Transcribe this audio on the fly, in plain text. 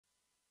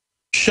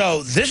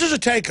So this is a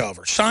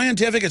takeover.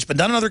 Scientific. It's been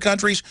done in other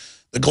countries.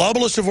 The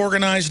globalists have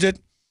organized it.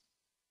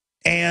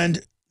 And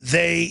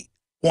they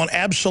want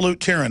absolute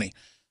tyranny.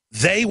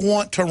 They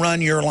want to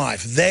run your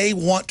life. They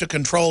want to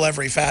control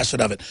every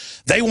facet of it.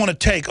 They want to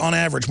take, on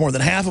average, more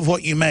than half of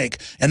what you make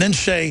and then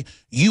say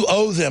you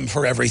owe them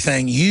for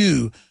everything.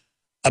 You,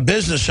 a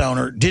business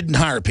owner, didn't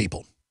hire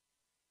people.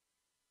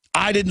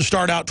 I didn't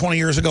start out 20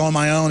 years ago on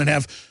my own and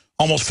have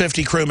almost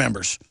 50 crew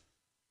members.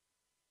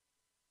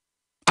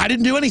 I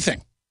didn't do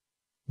anything.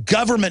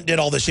 Government did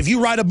all this. If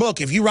you write a book,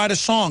 if you write a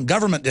song,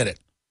 government did it.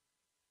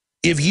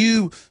 If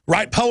you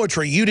write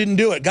poetry, you didn't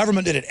do it.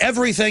 Government did it.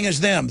 Everything is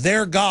them.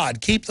 They're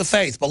God. Keep the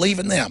faith. Believe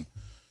in them.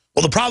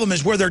 Well, the problem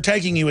is where they're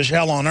taking you is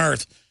hell on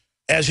earth,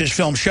 as his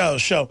film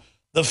shows. So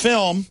the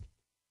film,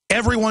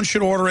 everyone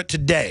should order it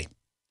today.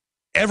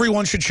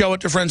 Everyone should show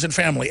it to friends and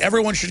family.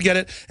 Everyone should get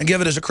it and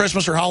give it as a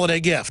Christmas or holiday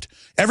gift.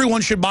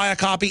 Everyone should buy a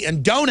copy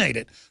and donate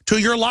it to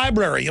your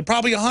library.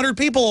 Probably 100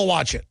 people will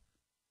watch it.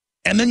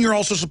 And then you're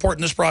also supporting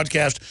this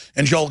broadcast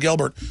and Joel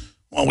Gilbert.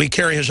 Well, we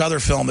carry his other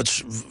film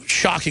that's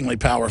shockingly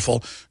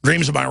powerful,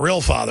 Dreams of My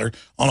Real Father,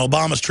 on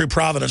Obama's True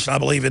Providence, and I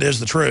believe it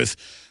is the truth.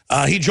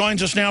 He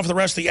joins us now for the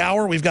rest of the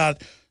hour. We've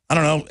got, I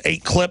don't know,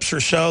 8 clips or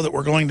so that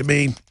we're going to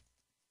be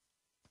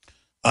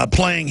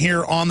playing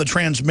here on the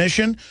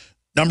transmission.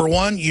 Number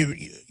 1,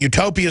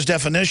 Utopia's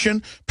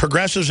definition.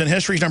 Progressives in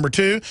history is number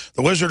 2.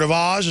 The Wizard of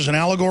Oz is an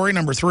allegory,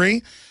 number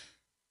 3.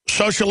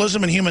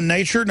 Socialism and human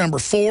nature, number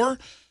 4.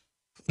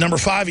 Number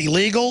 5,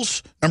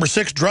 illegals. Number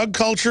 6, drug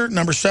culture.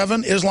 Number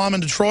 7, Islam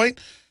in Detroit.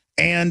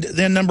 And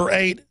then number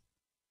 8,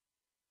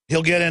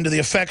 he'll get into the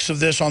effects of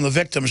this on the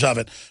victims of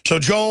it. So,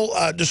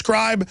 Joel,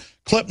 describe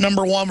clip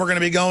number 1 we're going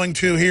to be going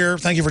to here.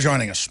 Thank you for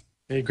joining us.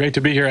 Hey, great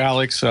to be here,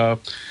 Alex.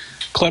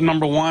 Clip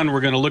number 1,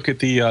 we're going to look at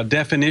the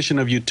definition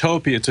of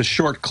utopia. It's a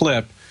short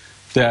clip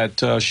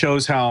that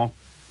shows how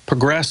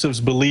progressives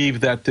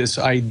believe that this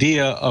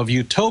idea of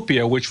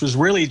utopia, which was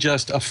really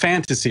just a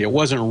fantasy, it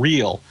wasn't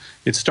real.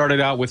 It started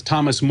out with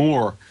Thomas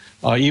More,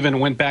 even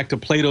went back to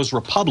Plato's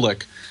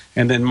Republic,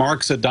 and then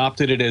Marx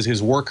adopted it as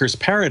his workers'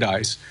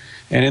 paradise.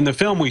 And in the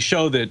film, we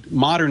show that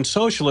modern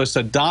socialists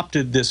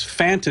adopted this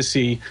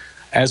fantasy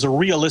as a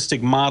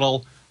realistic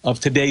model of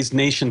today's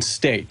nation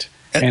state.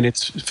 And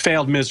it's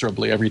failed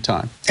miserably every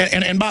time.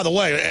 And by the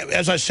way,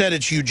 as I said,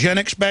 it's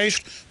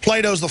eugenics-based.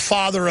 Plato's the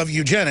father of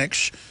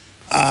eugenics.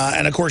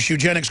 And, of course,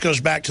 eugenics goes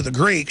back to the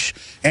Greeks.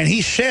 And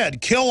he said,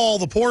 kill all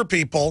the poor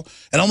people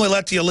and only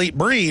let the elite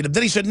breed.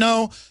 Then he said,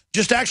 no,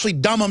 just actually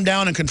dumb them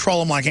down and control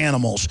them like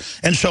animals.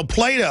 And so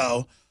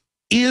Plato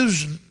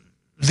is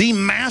the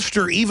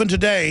master, even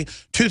today,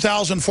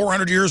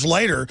 2,400 years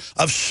later,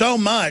 of so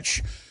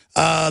much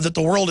that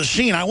the world has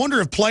seen. I wonder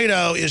if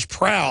Plato is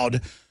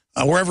proud,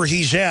 wherever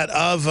he's at,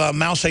 of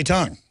Mao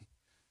Zedong.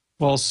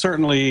 Well,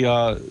 certainly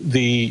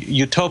the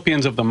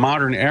utopians of the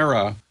modern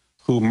era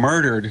who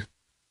murdered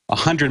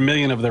 100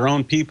 million of their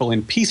own people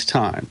in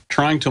peacetime,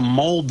 trying to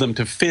mold them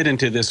to fit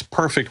into this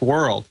perfect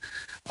world,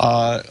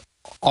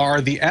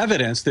 are the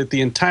evidence that the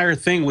entire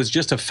thing was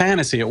just a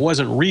fantasy. It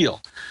wasn't real.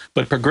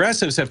 But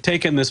progressives have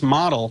taken this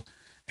model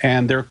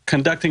and they're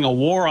conducting a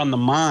war on the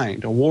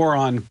mind, a war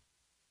on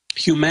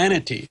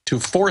humanity to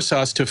force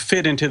us to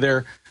fit into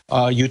their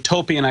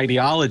utopian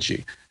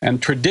ideology.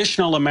 And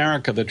traditional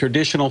America, the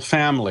traditional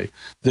family,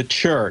 the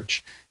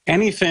church,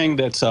 anything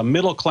that's a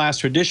middle-class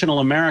traditional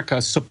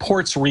America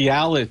supports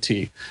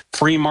reality,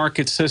 free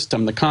market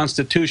system, the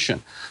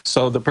Constitution.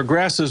 So the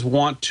progressives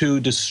want to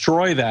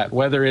destroy that,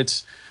 whether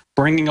it's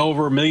bringing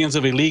over millions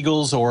of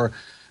illegals or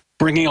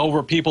bringing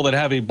over people that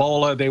have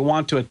Ebola. They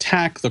want to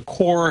attack the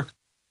core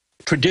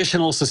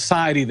traditional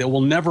society that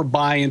will never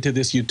buy into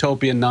this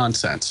utopian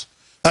nonsense.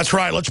 That's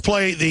right. Let's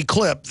play the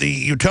clip, the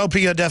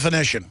utopia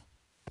definition.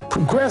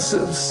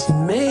 Progressives'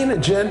 main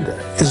agenda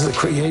is the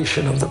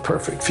creation of the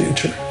perfect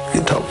future,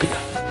 utopia.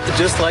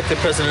 Just like the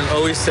president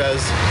always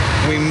says,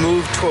 we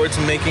move towards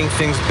making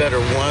things better,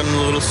 one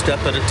little step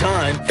at a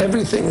time.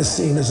 Everything is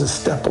seen as a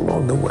step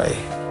along the way.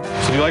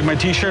 So you like my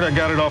t-shirt? I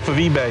got it off of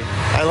eBay.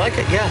 I like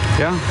it, yeah.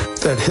 Yeah?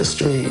 That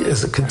history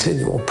is a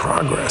continual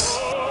progress.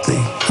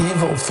 The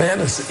evil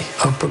fantasy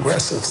of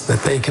progressives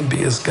that they can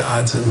be as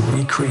gods and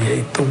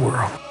recreate the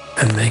world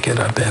and make it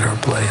a better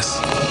place.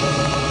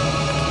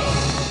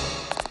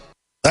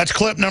 That's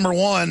clip number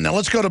 1. Now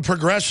let's go to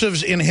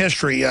progressives in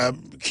history.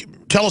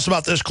 Tell us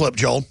about this clip,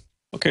 Joel.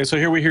 Okay, so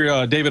here we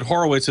hear David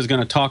Horowitz is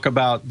going to talk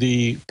about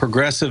the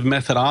progressive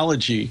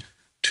methodology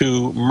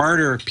to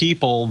murder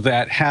people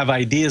that have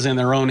ideas in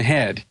their own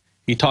head.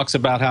 He talks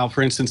about how,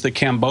 for instance, the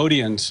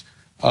Cambodians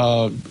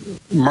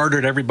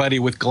murdered everybody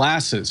with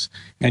glasses.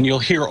 And you'll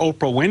hear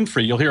Oprah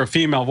Winfrey, you'll hear a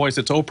female voice,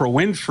 it's Oprah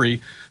Winfrey,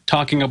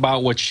 talking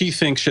about what she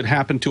thinks should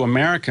happen to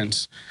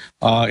Americans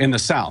in the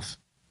South.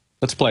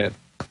 Let's play it.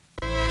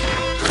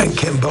 In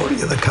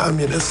Cambodia, the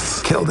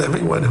communists killed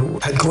everyone who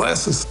had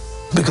glasses,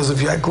 because if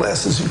you had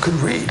glasses, you could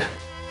read.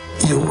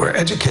 You were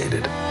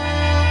educated.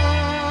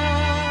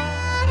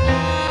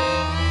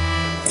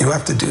 You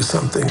have to do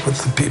something with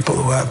the people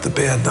who have the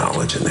bad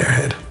knowledge in their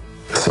head.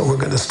 So we're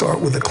going to start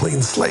with a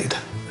clean slate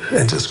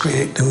and just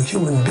create new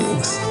human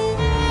beings.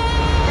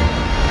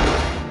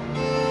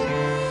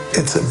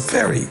 It's a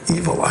very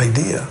evil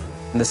idea.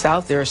 In the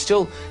South, there are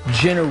still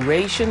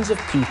generations of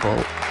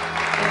people,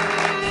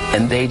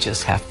 and they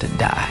just have to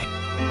die.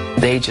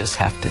 They just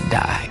have to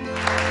die.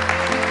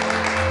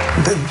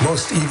 The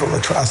most evil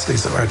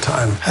atrocities of our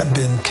time have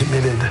been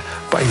committed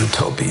by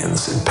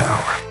utopians in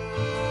power.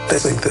 They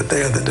think that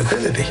they're the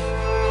divinity.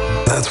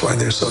 That's why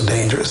they're so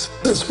dangerous.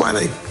 That's why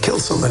they kill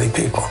so many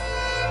people.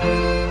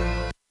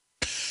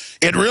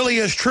 It really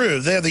is true.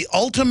 They're the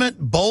ultimate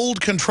bold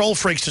control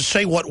freaks to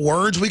say what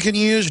words we can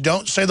use.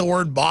 Don't say the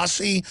word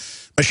bossy.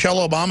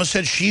 Michelle Obama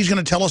said she's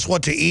going to tell us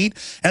what to eat.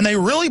 And they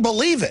really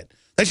believe it.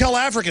 They tell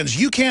Africans,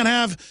 you can't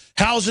have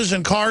houses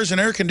and cars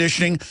and air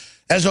conditioning,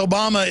 as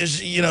Obama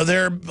is, you know,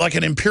 they're like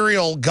an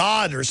imperial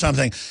god or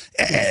something.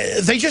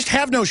 They just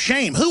have no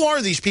shame. Who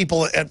are these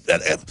people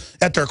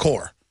at their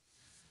core?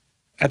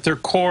 At their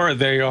core,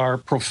 they are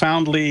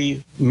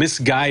profoundly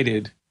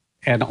misguided,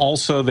 and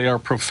also they are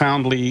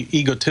profoundly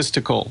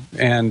egotistical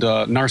and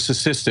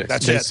narcissistic.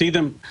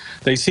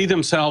 They see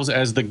themselves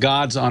as the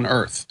gods on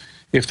earth.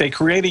 If they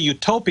create a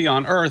utopia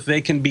on earth, they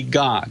can be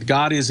God.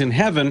 God is in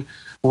heaven,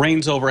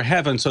 reigns over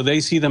heaven, so they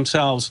see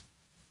themselves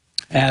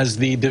as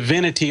the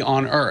divinity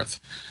on earth.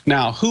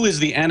 Now, who is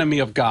the enemy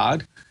of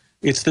God?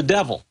 It's the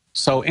devil.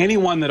 So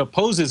anyone that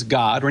opposes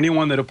God or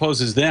anyone that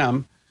opposes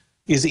them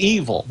is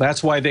evil.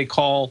 That's why they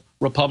call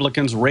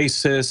Republicans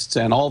racists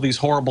and all these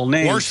horrible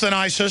names. Worse than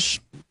ISIS?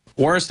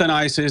 Worse than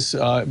ISIS,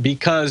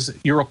 because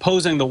you're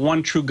opposing the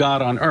one true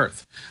God on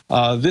earth.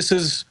 This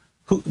is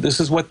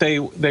what they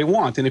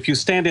want. And if you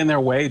stand in their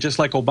way, just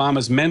like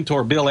Obama's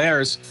mentor, Bill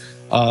Ayers,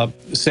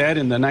 said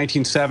in the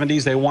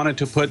 1970s, they wanted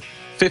to put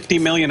 50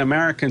 million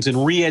Americans in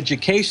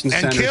re-education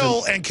centers.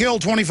 And kill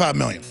 25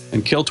 million.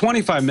 And kill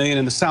 25 million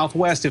in the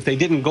Southwest if they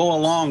didn't go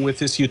along with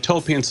this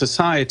utopian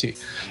society.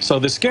 So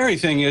the scary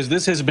thing is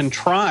this has been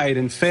tried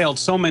and failed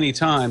so many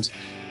times.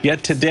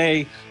 Yet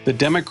today, the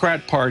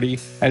Democrat Party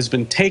has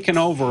been taken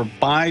over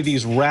by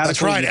these radical...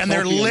 That's right, and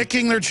they're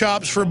licking their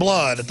chops for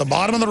blood. At the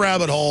bottom of the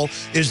rabbit hole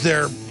is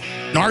their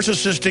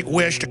narcissistic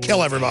wish to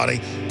kill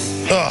everybody.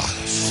 Ugh,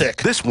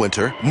 sick. This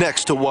winter,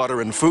 next to water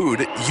and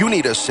food, you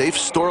need a safe,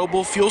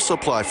 storable fuel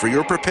supply for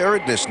your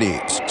preparedness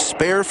needs.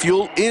 Spare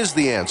fuel is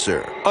the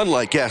answer.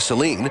 Unlike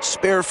gasoline,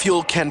 spare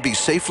fuel can be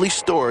safely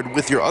stored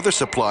with your other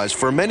supplies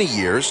for many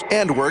years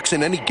and works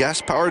in any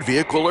gas-powered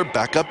vehicle or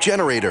backup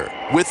generator.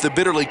 With the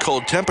bitterly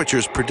cold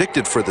temperatures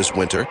predicted for this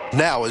winter,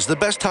 now is the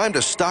best time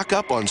to stock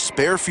up on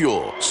spare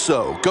fuel.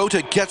 So go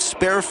to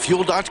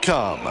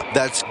GetSpareFuel.com.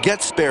 That's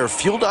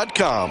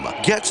GetSpareFuel.com.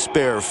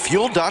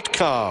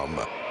 GetSpareFuel.com.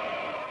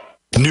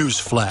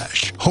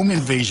 Newsflash. Home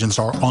invasions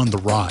are on the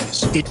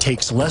rise. It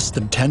takes less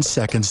than 10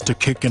 seconds to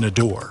kick in a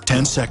door.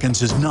 10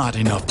 seconds is not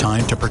enough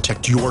time to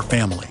protect your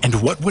family. And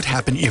what would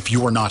happen if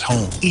you're not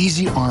home?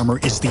 Easy Armor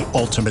is the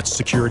ultimate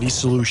security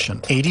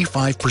solution.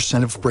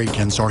 85% of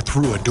break-ins are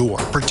through a door.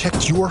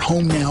 Protect your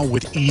home now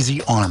with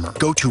Easy Armor.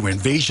 Go to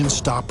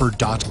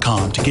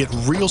InvasionStopper.com to get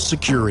real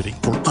security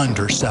for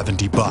under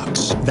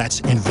 $70.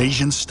 That's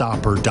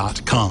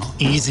InvasionStopper.com.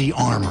 Easy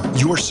Armor.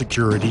 Your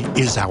security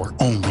is our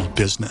only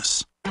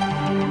business.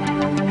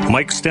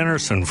 Mike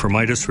Stenerson for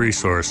Midas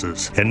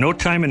Resources. At no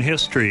time in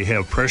history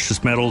have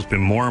precious metals been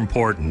more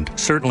important,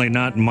 certainly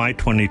not in my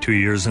 22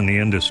 years in the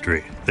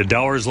industry. The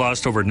dollar has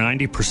lost over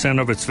 90%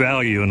 of its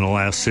value in the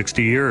last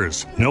 60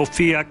 years. No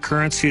fiat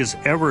currency has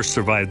ever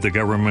survived the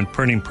government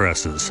printing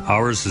presses.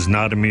 Ours is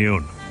not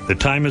immune. The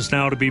time is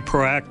now to be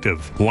proactive.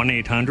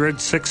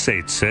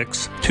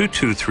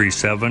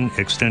 1-800-686-2237,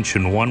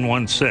 extension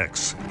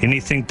 116.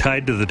 Anything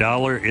tied to the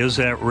dollar is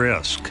at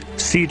risk.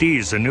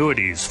 CDs,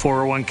 annuities,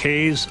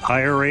 401ks,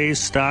 IRAs,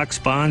 stocks,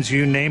 bonds,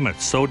 you name it,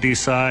 so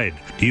decide.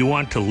 Do you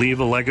want to leave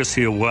a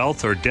legacy of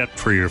wealth or debt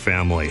for your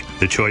family?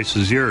 The choice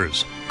is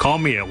yours. Call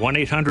me at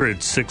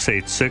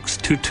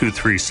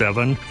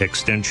 1-800-686-2237,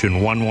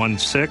 extension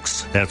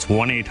 116. That's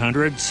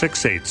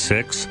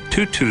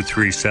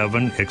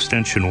 1-800-686-2237,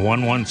 extension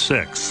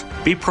 116.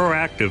 Be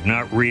proactive,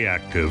 not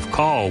reactive.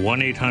 Call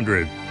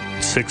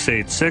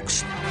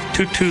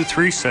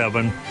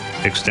 1-800-686-2237,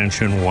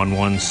 extension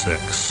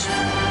 116.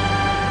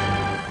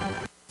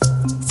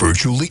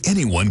 Virtually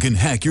anyone can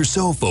hack your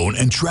cell phone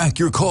and track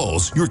your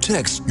calls, your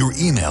texts, your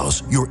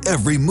emails, your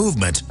every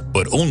movement,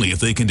 but only if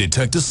they can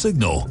detect a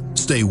signal.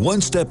 Stay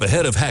one step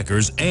ahead of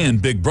hackers and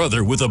Big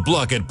Brother with a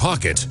Block-It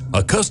Pocket,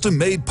 a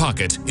custom-made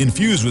pocket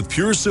infused with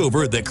pure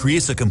silver that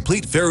creates a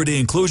complete Faraday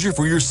enclosure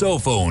for your cell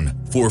phone.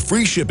 For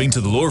free shipping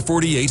to the lower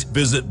 48,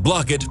 visit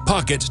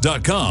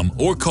blockitpocket.com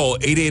or call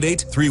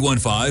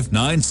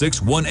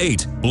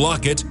 888-315-9618.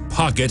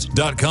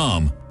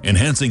 blockitpocket.com,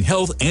 enhancing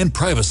health and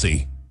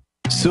privacy.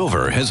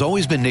 Silver has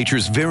always been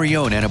nature's very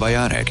own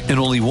antibiotic, and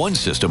only one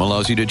system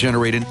allows you to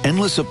generate an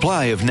endless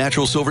supply of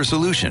natural silver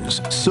solutions.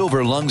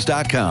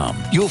 Silverlungs.com.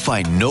 You'll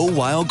find no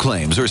wild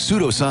claims or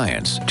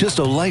pseudoscience, just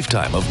a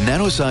lifetime of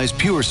nano-sized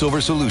pure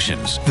silver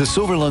solutions. The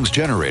Silver Lungs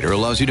generator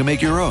allows you to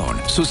make your own,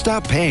 so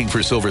stop paying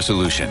for silver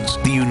solutions.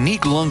 The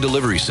unique lung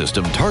delivery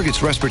system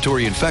targets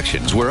respiratory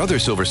infections where other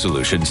silver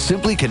solutions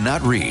simply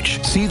cannot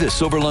reach. See the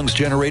Silver Lungs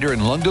generator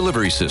and lung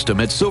delivery system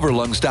at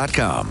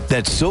silverlungs.com.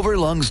 That's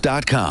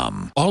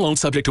silverlungs.com. All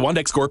loans subject to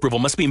OnDeck score approval,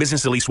 must be in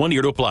business at least 1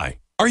 year to apply.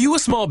 Are you a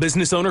small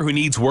business owner who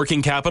needs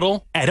working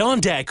capital? At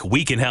OnDeck,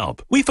 we can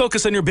help. We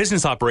focus on your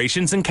business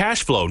operations and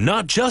cash flow,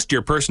 not just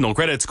your personal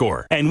credit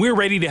score. And we're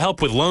ready to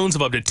help with loans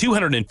of up to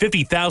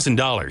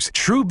 $250,000.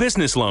 True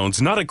business loans,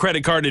 not a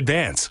credit card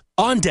advance.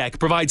 OnDeck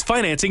provides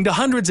financing to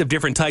hundreds of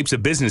different types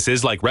of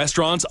businesses like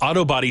restaurants,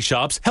 auto body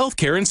shops,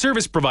 healthcare, and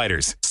service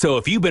providers. So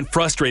if you've been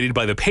frustrated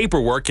by the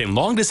paperwork and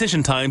long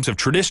decision times of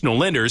traditional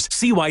lenders,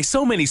 see why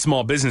so many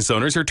small business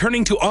owners are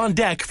turning to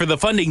OnDeck for the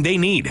funding they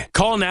need.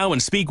 Call now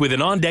and speak with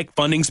an OnDeck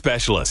funding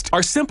specialist.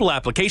 Our simple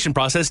application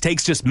process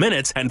takes just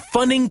minutes, and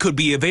funding could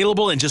be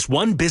available in just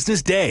one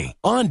business day.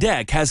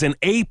 OnDeck has an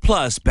A+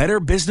 Better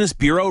Business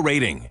Bureau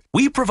rating.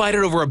 We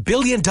provided over $1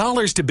 billion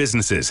to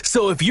businesses.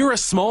 So if you're a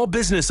small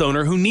business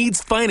owner who needs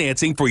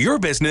financing for your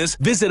business,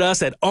 visit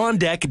us at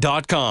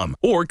ondeck.com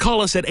or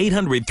call us at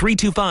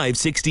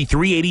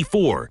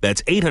 800-325-6384.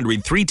 That's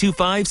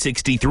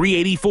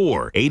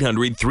 800-325-6384.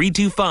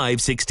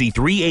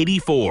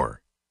 800-325-6384.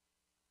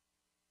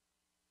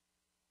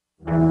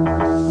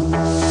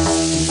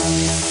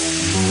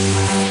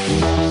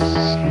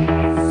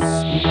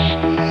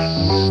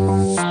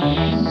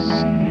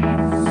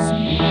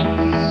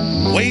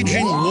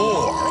 Waging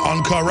war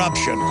on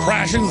corruption,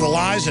 crashing the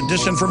lies and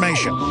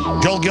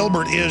disinformation. Joel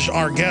Gilbert is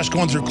our guest,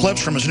 going through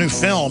clips from his new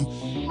film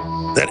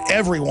that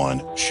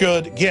everyone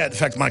should get. In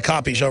fact, my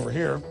copy's over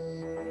here.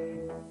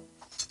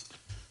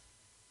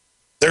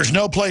 There's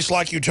No Place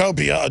Like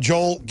Utopia, a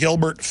Joel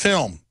Gilbert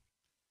film.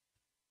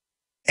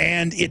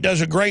 And it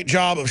does a great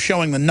job of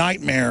showing the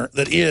nightmare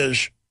that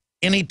is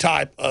any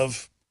type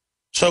of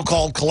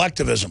so-called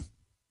collectivism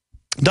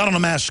done on a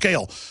mass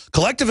scale.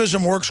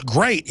 Collectivism works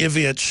great if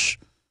it's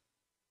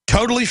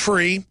totally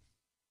free,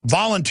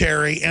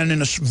 voluntary, and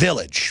in a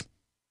village.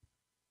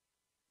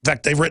 In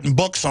fact, they've written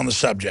books on the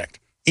subject.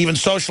 Even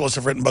socialists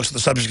have written books on the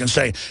subject and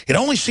say, it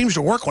only seems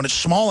to work when it's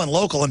small and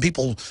local and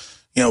people,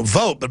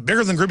 vote. But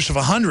bigger than groups of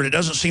 100, it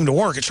doesn't seem to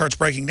work. It starts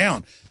breaking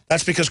down.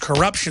 That's because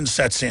corruption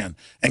sets in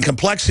and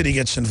complexity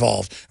gets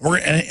involved.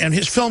 And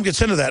his film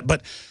gets into that.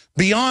 But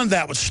beyond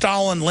that, with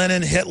Stalin,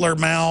 Lenin, Hitler,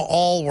 Mao,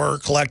 all were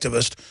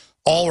collectivist.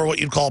 All were what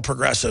you'd call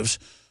progressives.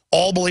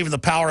 All believe in the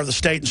power of the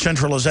state and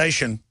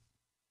centralization.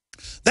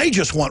 They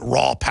just want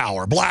raw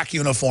power, black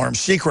uniforms,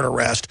 secret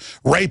arrest,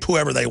 rape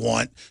whoever they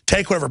want,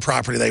 take whatever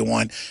property they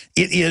want.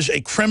 It is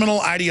a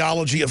criminal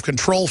ideology of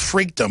control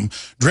freakdom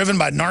driven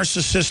by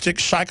narcissistic,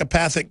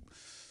 psychopathic,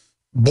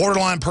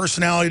 borderline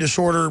personality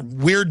disorder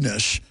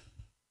weirdness,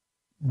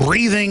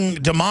 breathing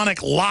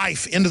demonic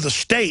life into the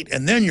state,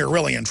 and then you're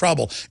really in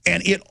trouble.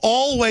 And it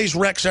always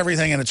wrecks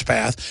everything in its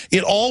path.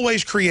 It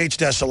always creates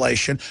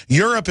desolation.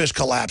 Europe is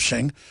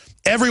collapsing.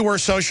 Everywhere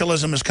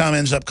socialism has come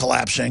ends up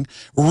collapsing,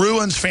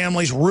 ruins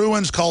families,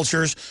 ruins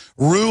cultures,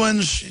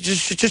 ruins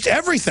just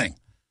everything.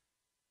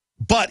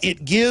 But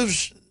it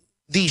gives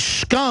the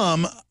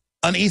scum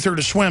an ether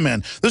to swim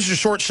in. This is a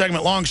short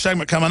segment, long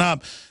segment coming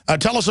up.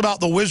 Tell us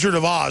about The Wizard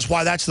of Oz,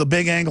 why that's the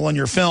big angle in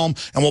your film,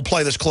 and we'll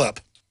play this clip.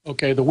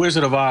 Okay, The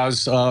Wizard of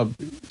Oz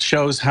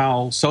shows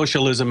how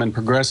socialism and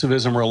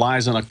progressivism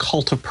relies on a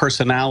cult of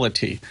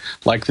personality.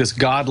 Like this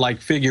godlike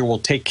figure will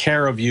take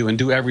care of you and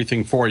do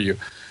everything for you.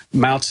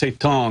 Mao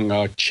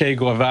Zedong, Che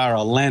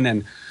Guevara,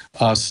 Lenin,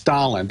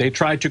 Stalin. They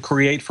tried to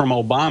create from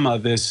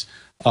Obama this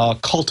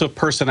cult of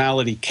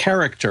personality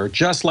character,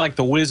 just like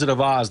the Wizard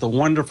of Oz. The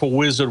wonderful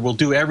wizard will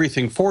do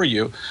everything for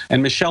you.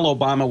 And Michelle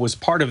Obama was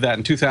part of that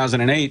in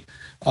 2008,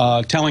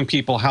 telling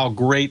people how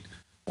great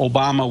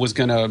Obama was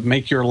going to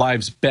make your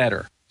lives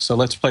better. So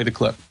let's play the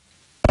clip.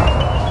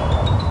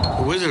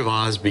 The Wizard of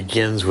Oz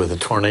begins with a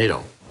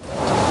tornado.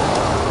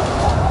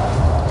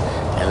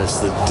 And it's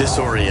the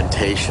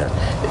disorientation.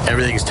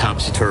 Everything's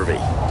topsy-turvy.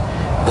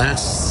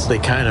 That's the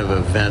kind of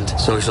event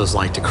socialists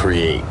like to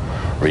create,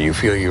 where you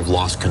feel you've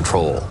lost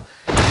control.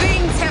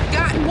 Things have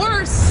gotten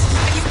worse.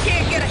 You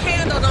can't get a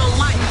handle on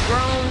life.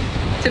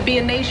 Grown to be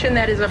a nation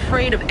that is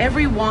afraid of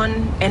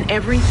everyone and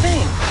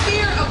everything.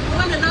 Fear of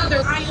one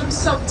another. I am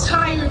so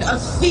tired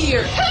of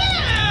fear.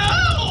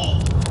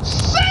 Help!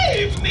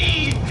 Save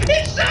me!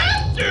 It's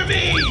after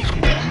me!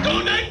 It's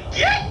gonna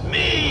get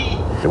me!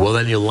 Well,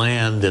 then you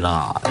land in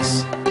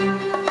Oz.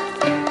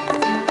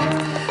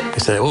 They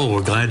say, oh,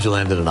 we're glad you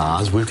landed in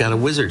Oz. We've got a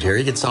wizard here.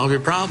 He can solve your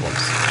problems.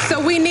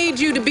 So we need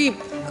you to be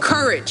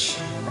courage,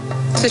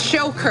 to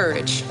show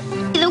courage.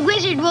 The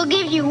wizard will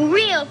give you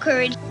real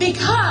courage.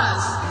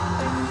 Because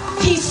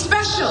he's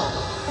special.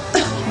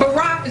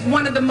 Barack is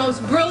one of the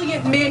most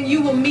brilliant men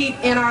you will meet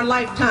in our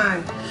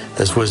lifetime.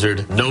 This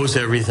wizard knows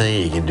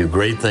everything. He can do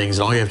great things.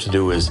 All you have to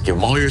do is give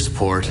him all your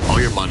support, all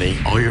your money,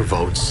 all your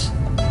votes.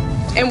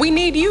 And we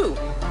need you.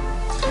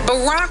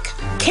 Barack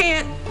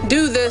can't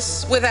do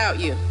this without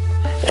you.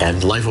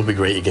 And life will be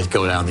great. You get to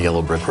go down the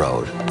yellow brick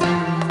road.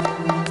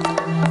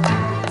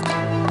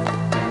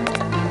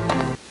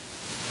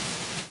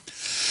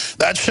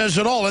 That says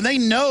it all. And they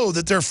know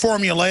that they're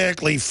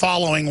formulaically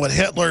following what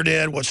Hitler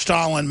did, what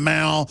Stalin,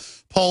 Mao,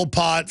 Pol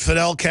Pot,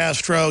 Fidel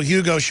Castro,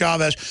 Hugo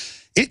Chavez.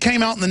 It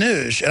came out in the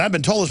news, and I've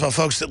been told this by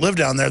folks that live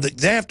down there, that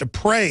they have to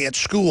pray at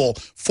school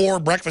for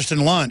breakfast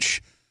and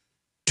lunch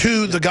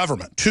to the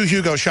government, to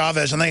Hugo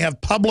Chavez, and they have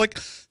public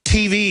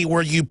TV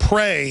where you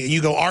pray, and you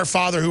go, Our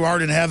Father who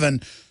art in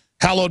heaven,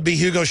 hallowed be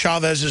Hugo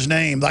Chavez's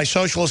name. Thy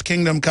socialist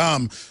kingdom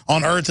come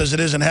on earth as it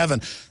is in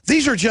heaven.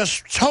 These are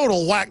just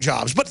total whack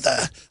jobs. But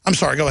I'm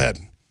sorry, go ahead.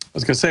 I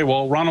was going to say,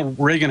 well, Ronald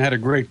Reagan had a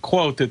great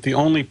quote that the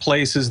only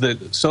places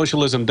that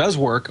socialism does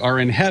work are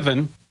in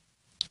heaven,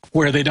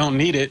 where they don't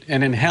need it,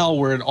 and in hell,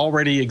 where it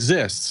already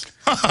exists.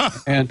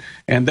 and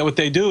what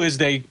they do is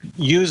they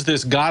use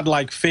this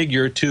godlike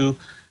figure to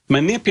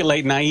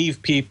manipulate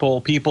naive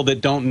people, people that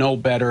don't know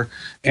better.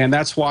 And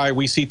that's why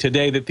we see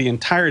today that the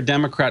entire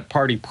Democrat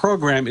Party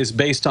program is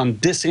based on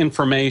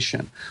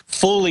disinformation,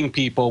 fooling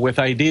people with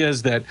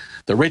ideas that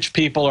the rich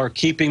people are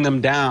keeping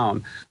them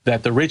down,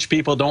 that the rich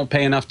people don't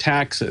pay enough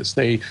taxes.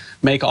 They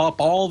make up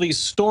all these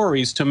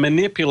stories to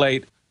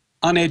manipulate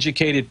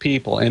uneducated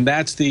people. And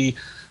that's the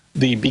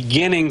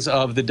beginnings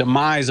of the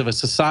demise of a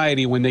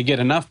society. When they get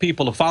enough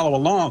people to follow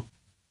along,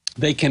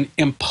 they can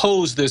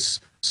impose this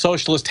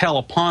socialist hell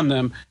upon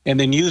them and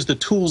then use the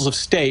tools of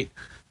state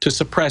to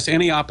suppress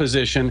any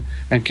opposition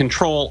and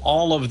control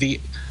all of the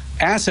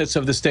assets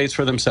of the states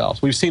for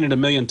themselves. We've seen it a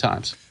million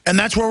times. And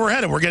that's where we're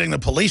headed. We're getting the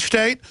police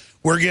state.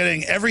 We're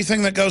getting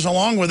everything that goes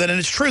along with it. And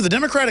it's true, the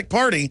Democratic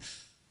Party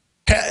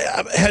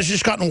has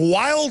just gotten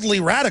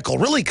wildly radical,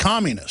 really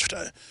communist.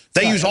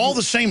 They use all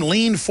the same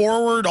lean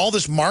forward, all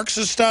this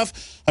Marxist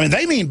stuff. I mean,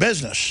 they mean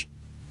business.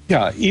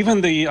 Yeah,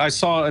 even I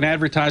saw an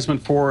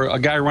advertisement for a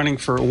guy running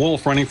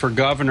for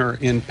governor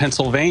in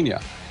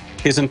Pennsylvania.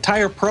 His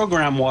entire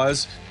program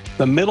was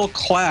the middle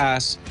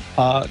class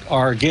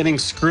are getting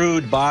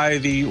screwed by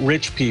the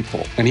rich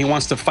people, and he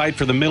wants to fight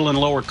for the middle and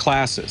lower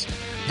classes.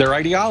 Their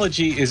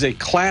ideology is a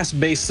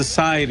class-based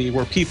society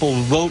where people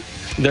vote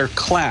their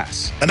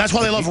class. And that's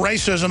why they love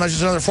racism. That's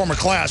just another form of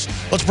class.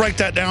 Let's break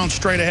that down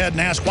straight ahead and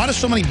ask, why do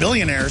so many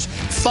billionaires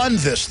fund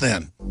this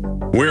then?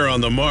 We're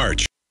on the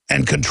march.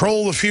 And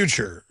control the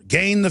future,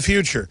 gain the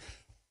future,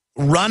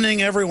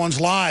 running everyone's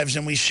lives,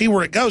 and we see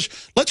where it goes.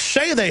 Let's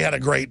say they had a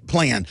great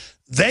plan.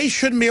 They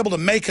shouldn't be able to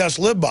make us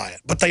live by it,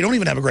 but they don't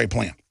even have a great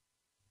plan.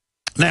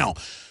 Now,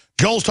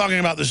 Joel's talking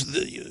about this.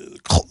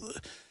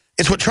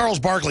 It's what Charles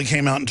Barkley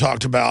came out and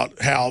talked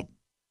about, how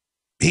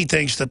he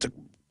thinks that the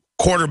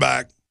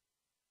quarterback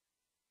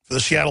for the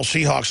Seattle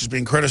Seahawks is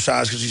being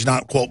criticized because he's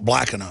not, quote,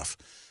 black enough.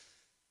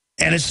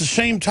 And it's the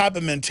same type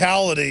of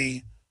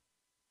mentality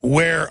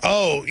where,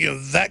 oh,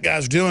 that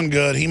guy's doing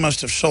good, he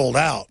must have sold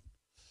out.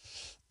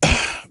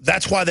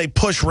 That's why they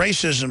push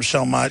racism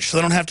so much, so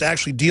they don't have to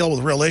actually deal with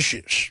real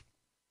issues.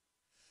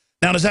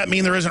 Now, does that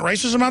mean there isn't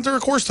racism out there?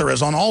 Of course there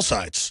is, on all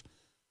sides.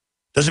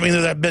 Does it mean that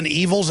there have been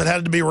evils that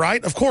had to be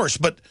right? Of course,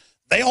 but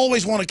they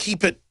always want to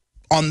keep it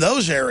on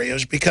those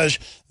areas because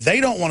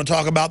they don't want to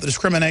talk about the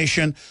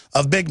discrimination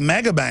of big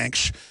mega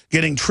banks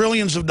getting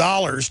trillions of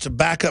dollars to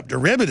back up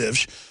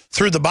derivatives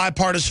through the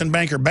bipartisan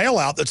banker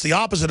bailout that's the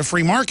opposite of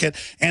free market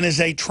and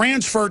is a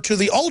transfer to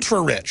the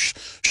ultra-rich.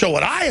 So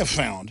what I have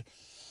found,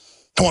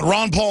 and what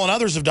Ron Paul and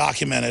others have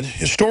documented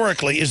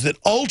historically, is that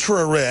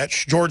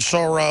ultra-rich, George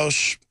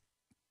Soros,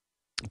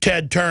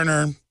 Ted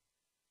Turner,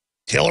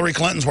 Hillary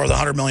Clinton's worth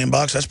 $100 million.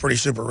 That's pretty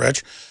super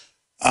rich.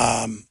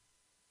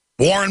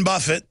 Warren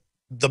Buffett,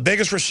 the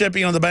biggest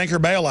recipient of the banker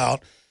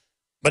bailout,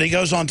 but he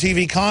goes on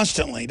TV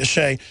constantly to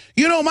say,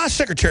 my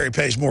secretary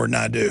pays more than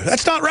I do.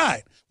 That's not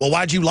right. Well,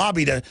 why'd you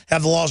lobby to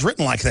have the laws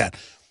written like that?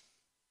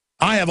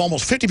 I have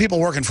almost 50 people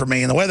working for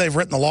me, and the way they've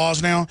written the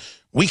laws now,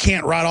 we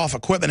can't write off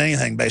equipment,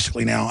 anything,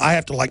 basically now. I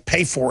have to,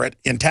 pay for it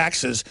in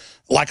taxes.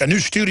 Like a new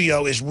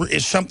studio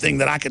is something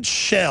that I could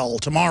sell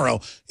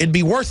tomorrow. It'd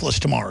be worthless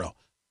tomorrow,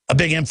 a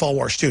big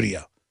InfoWars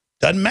studio.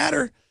 Doesn't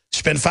matter.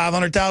 Spend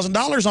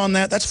 $500,000 on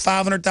that. That's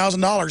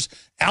 $500,000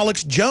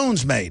 Alex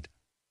Jones made.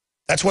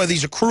 That's why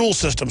these accrual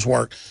systems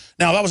work.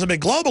 Now, if that was a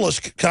big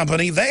globalist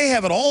company, they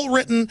have it all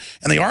written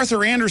in the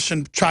Arthur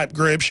Anderson type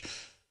groups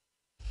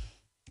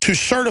to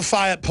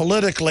certify it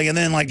politically, and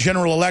then like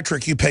General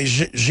Electric, you pay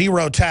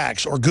zero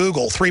tax, or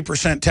Google,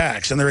 3%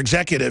 tax, and their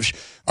executives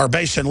are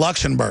based in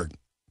Luxembourg.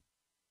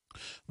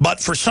 But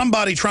for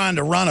somebody trying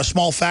to run a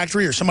small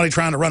factory, or somebody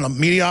trying to run a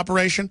media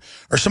operation,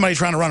 or somebody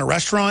trying to run a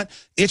restaurant,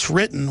 it's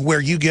written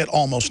where you get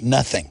almost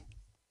nothing.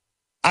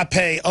 I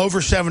pay over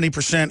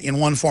 70% in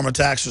one form of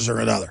taxes or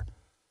another.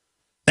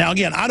 Now,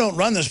 again, I don't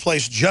run this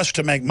place just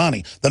to make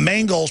money. The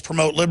main goal is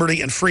promote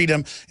liberty and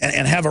freedom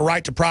and have a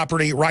right to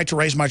property, right to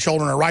raise my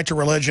children, a right to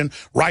religion,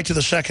 right to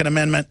the Second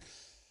Amendment.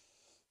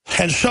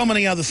 and so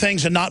many other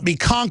things, and not be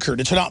conquered.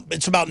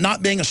 It's about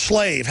not being a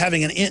slave,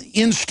 having an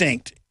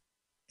instinct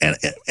and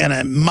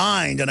a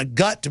mind and a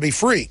gut to be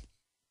free.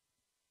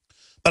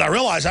 But I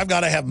realize I've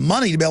got to have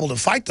money to be able to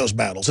fight those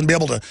battles and be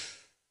able to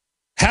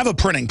have a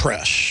printing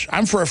press.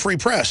 I'm for a free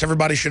press.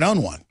 Everybody should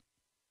own one.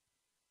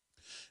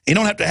 You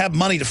don't have to have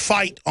money to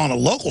fight on a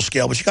local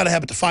scale, but you got to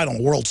have it to fight on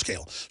a world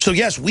scale. So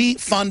yes, we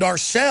fund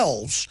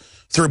ourselves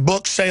through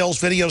book sales,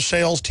 video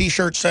sales,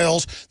 T-shirt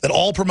sales that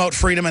all promote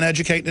freedom and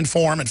educate and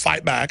inform and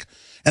fight back,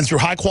 and through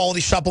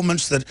high-quality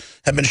supplements that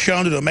have been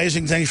shown to do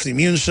amazing things for the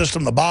immune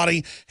system, the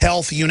body,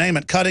 health, you name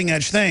it,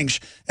 cutting-edge things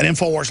at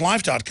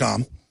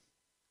InfoWarsLife.com.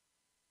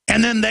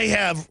 And then they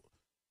have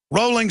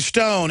Rolling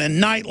Stone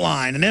and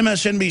Nightline and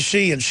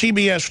MSNBC and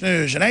CBS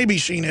News and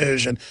ABC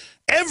News and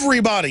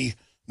everybody,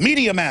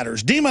 Media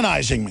Matters,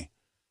 demonizing me.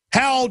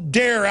 How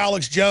dare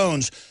Alex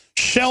Jones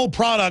sell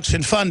products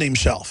and fund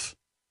himself?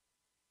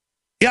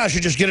 Yeah, I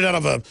should just get it out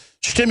of a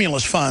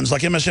stimulus funds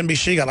like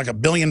MSNBC got like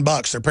 $1 billion,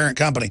 their parent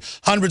company.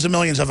 Hundreds of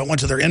millions of it went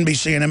to their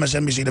NBC and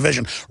MSNBC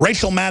division.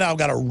 Rachel Maddow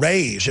got a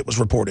raise, it was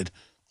reported,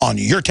 on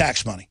your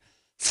tax money.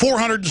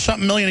 $400 and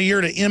something million a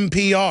year to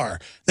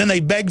NPR. Then they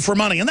begged for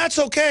money, and that's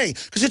okay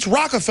because it's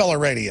Rockefeller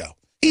Radio.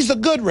 He's the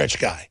good rich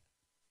guy.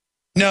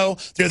 No,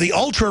 they're the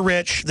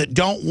ultra-rich that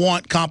don't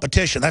want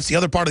competition. That's the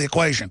other part of the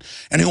equation.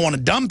 And who want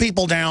to dumb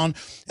people down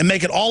and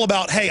make it all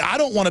about, hey, I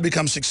don't want to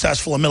become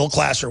successful and middle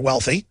class or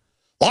wealthy.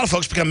 A lot of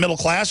folks become middle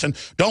class and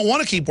don't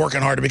want to keep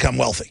working hard to become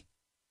wealthy.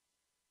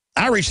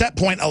 I reached that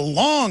point a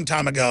long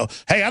time ago.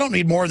 Hey, I don't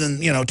need more than,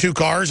 2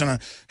 cars and a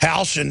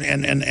house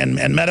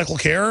and medical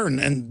care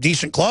and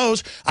decent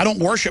clothes. I don't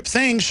worship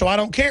things, so I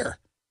don't care.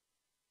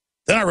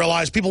 Then I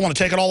realized people want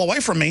to take it all away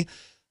from me.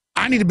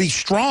 I need to be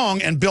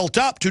strong and built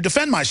up to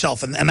defend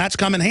myself, and that's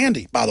come in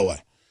handy, by the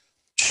way.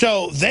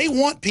 So they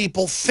want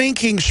people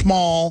thinking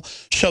small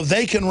so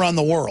they can run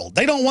the world.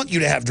 They don't want you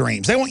to have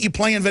dreams. They want you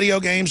playing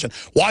video games and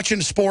watching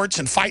sports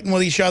and fighting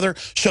with each other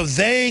so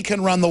they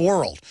can run the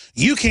world.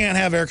 You can't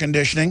have air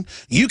conditioning.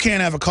 You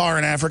can't have a car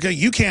in Africa.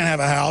 You can't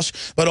have a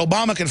house. But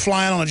Obama can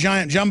fly in on a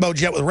giant jumbo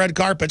jet with red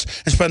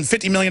carpets and spend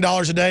 $50 million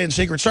a day in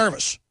Secret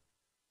Service.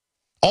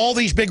 All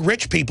these big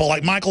rich people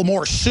like Michael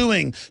Moore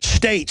suing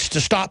states to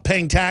stop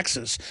paying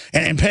taxes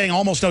and paying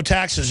almost no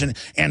taxes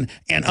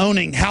and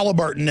owning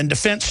Halliburton and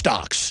defense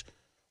stocks.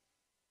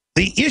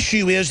 The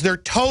issue is they're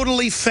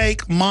totally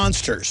fake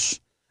monsters.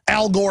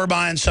 Al Gore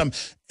buying some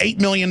 $8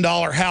 million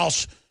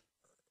house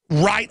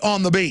right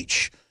on the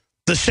beach.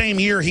 The same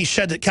year he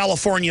said that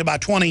California by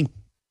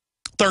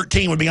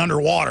 2013 would be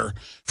underwater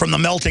from the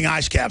melting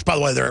ice caps. By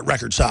the way, they're at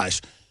record size.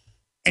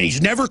 And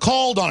he's never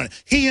called on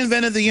it. He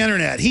invented the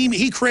internet.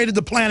 He created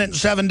the planet in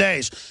 7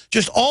 days.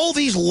 Just all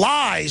these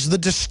lies, the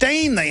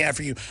disdain they have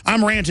for you.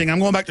 I'm ranting. I'm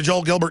going back to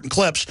Joel Gilbert and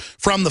clips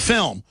from the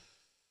film.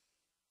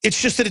 It's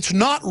just that it's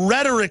not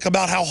rhetoric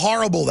about how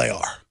horrible they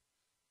are.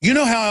 You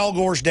know how Al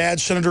Gore's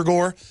dad, Senator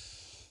Gore,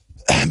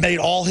 made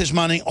all his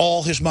money?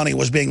 All his money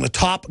was being the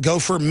top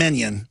gopher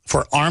minion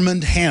for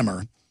Armand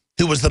Hammer,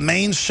 who was the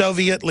main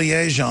Soviet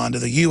liaison to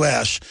the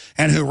U.S.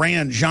 and who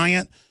ran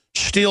giant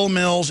steel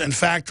mills and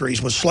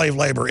factories with slave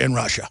labor in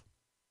Russia.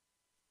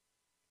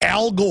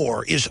 Al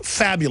Gore is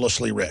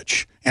fabulously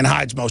rich and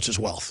hides most of his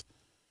wealth.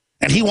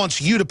 And he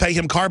wants you to pay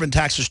him carbon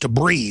taxes to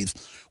breathe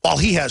while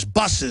he has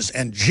buses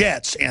and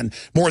jets and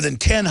more than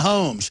 10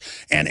 homes.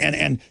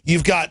 And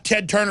you've got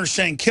Ted Turner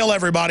saying kill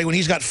everybody when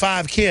he's got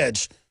 5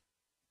 kids.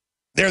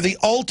 They're the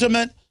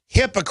ultimate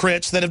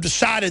hypocrites that have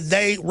decided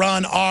they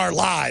run our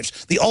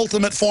lives. The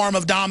ultimate form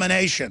of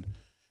domination.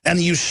 And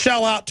you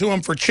sell out to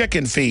them for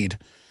chicken feed.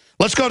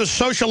 Let's go to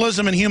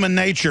socialism and human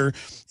nature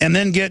and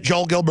then get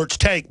Joel Gilbert's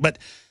take. But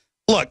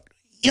look,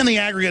 in the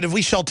aggregate, if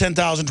we sell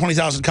 10,000,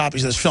 20,000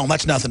 copies of this film,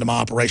 that's nothing to my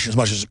operation as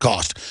much as it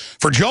costs.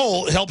 For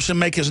Joel, it helps him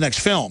make his next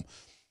film.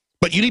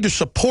 But you need to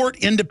support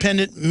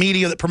independent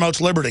media that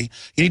promotes liberty.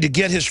 You need to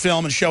get his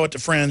film and show it to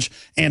friends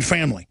and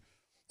family.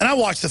 And I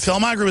watched the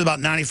film. I agree with about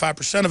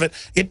 95% of it.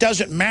 It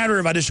doesn't matter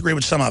if I disagree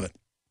with some of it.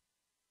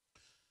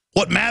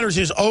 What matters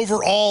is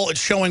overall it's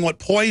showing what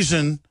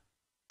poison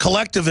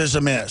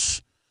collectivism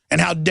is and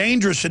how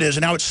dangerous it is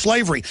and how it's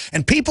slavery.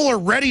 And people are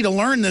ready to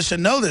learn this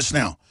and know this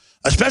now,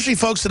 especially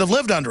folks that have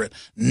lived under it,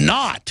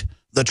 not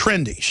the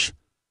trendies.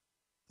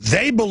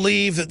 They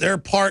believe that they're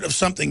part of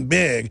something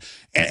big,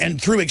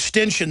 and through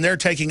extension, they're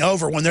taking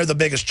over when they're the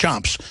biggest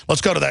chumps.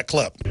 Let's go to that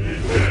clip.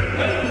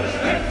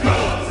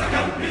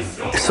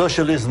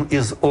 Socialism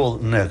is all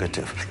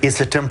negative.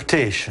 It's a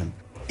temptation.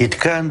 It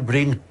can't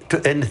bring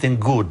to anything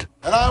good.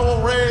 And I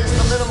will raise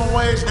the minimum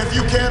wage. If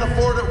you can't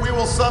afford it, we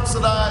will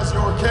subsidize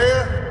your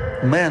care.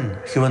 Man,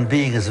 human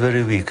being, is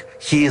very weak.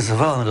 He is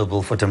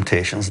vulnerable for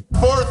temptations.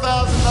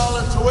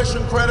 $4,000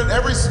 tuition credit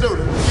every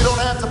student. You don't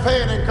have to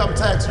pay an income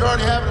tax. You're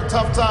already having a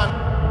tough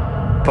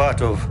time.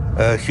 Part of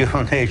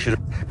human nature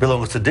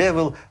belongs to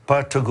devil,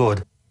 part to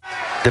God.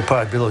 The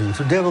part belonging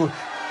to devil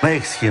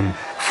makes him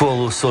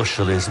follow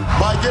socialism.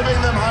 By giving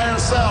them higher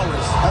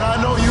salaries. And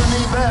I know you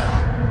need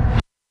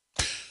that.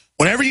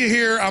 Whenever you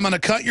hear, I'm going to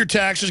cut your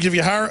taxes, give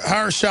you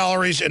higher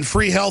salaries and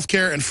free health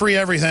care and free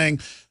everything,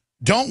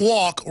 don't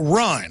walk,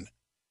 run.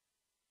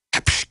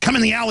 Come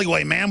in the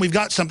alleyway, man. We've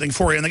got something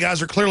for you. And the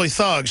guys are clearly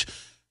thugs.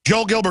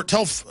 Joel Gilbert,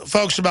 tell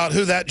folks about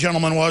who that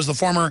gentleman was, the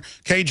former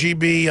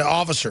KGB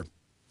officer.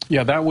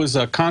 Yeah, that was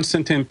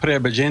Konstantin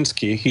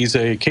Preobrazhensky. He's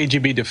a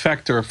KGB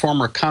defector, a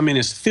former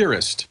communist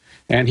theorist.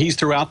 And he's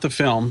throughout the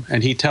film,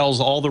 and he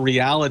tells all the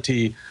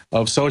reality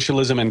of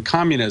socialism and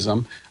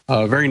communism,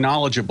 very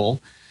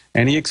knowledgeable.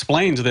 And he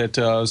explains that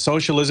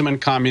socialism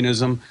and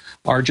communism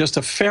are just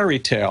a fairy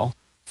tale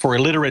for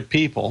illiterate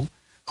people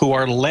who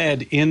are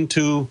led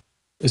into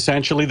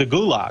essentially the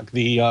gulag.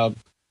 The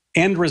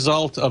end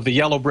result of the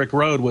Yellow Brick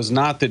Road was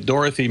not that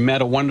Dorothy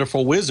met a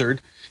wonderful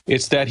wizard.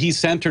 It's that he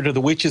sent her to the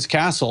witch's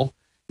castle,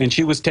 and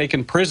she was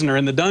taken prisoner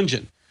in the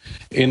dungeon.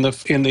 In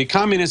the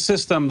communist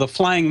system, the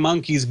flying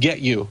monkeys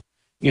get you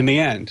in the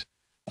end.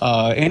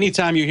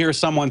 Anytime you hear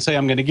someone say,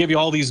 I'm going to give you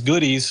all these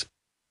goodies,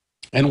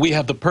 and we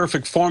have the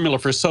perfect formula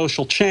for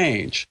social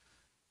change,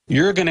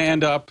 you're going to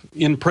end up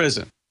in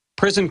prison.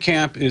 Prison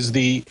camp is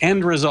the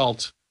end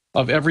result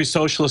of every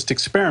socialist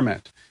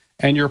experiment.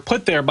 And you're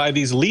put there by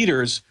these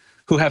leaders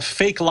who have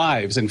fake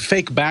lives and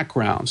fake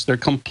backgrounds. They're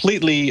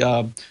completely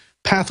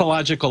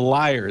pathological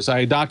liars.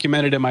 I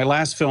documented in my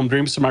last film,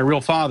 Dreams of My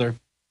Real Father,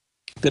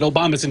 that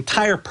Obama's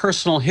entire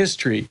personal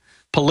history,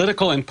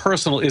 political and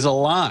personal, is a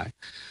lie.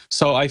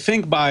 So I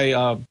think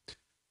by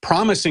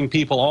promising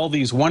people all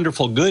these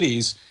wonderful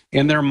goodies,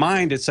 in their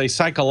mind it's a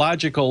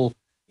psychological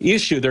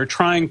issue. They're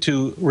trying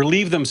to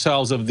relieve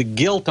themselves of the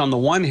guilt on the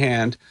one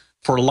hand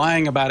for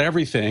lying about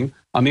everything.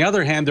 On the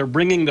other hand, they're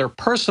bringing their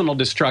personal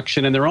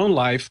destruction in their own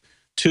life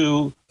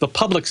to the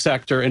public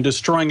sector and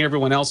destroying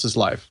everyone else's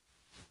life.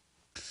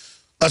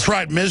 That's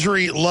right.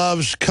 Misery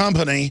loves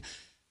company.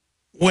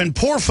 When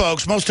poor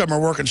folks, most of them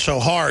are working so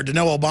hard to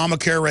know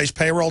Obamacare raised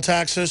payroll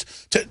taxes,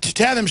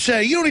 to have them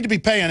say, you don't need to be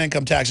paying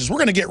income taxes. We're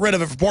going to get rid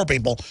of it for poor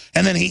people.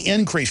 And then he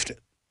increased it.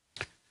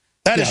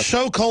 That is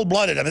so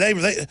cold-blooded. I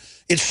mean,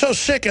 it's so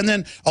sick. And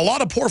then a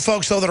lot of poor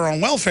folks, though, that are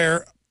on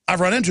welfare, I've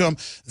run into them,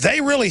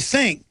 they really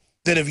think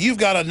that if you've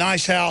got a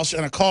nice house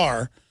and a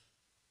car,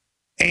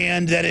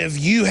 and that if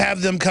you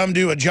have them come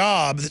do a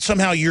job, that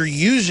somehow you're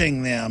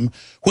using them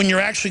when you're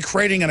actually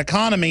creating an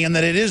economy, and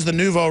that it is the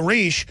nouveau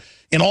riche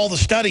in all the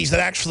studies that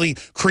actually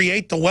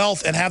create the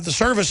wealth and have the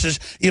services.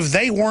 If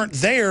they weren't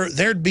there,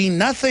 there'd be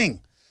nothing.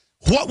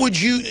 What would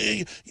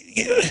you...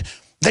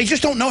 They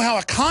just don't know how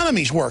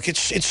economies work.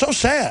 It's so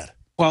sad.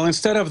 Well,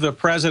 instead of the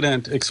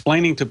president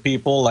explaining to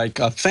people, like,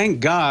 thank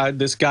God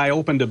this guy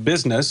opened a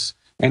business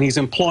and he's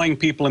employing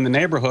people in the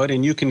neighborhood,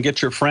 and you can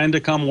get your friend to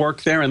come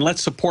work there, and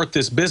let's support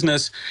this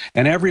business,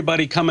 and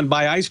everybody come and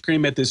buy ice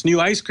cream at this new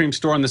ice cream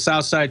store on the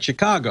south side of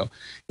Chicago.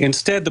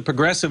 Instead, the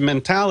progressive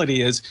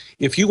mentality is,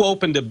 if you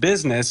opened a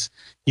business,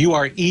 you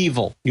are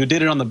evil. You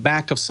did it on the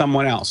back of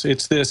someone else.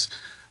 It's this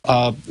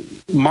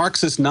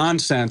Marxist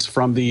nonsense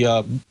from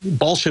the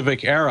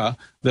Bolshevik era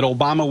that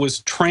Obama was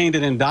trained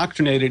and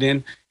indoctrinated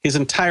in his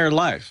entire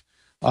life.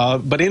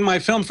 But in my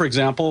film, for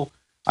example,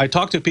 I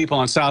talk to people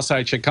on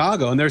Southside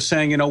Chicago, and they're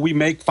saying, you know, we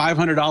make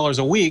 $500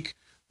 a week,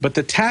 but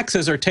the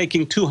taxes are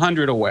taking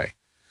 $200 away.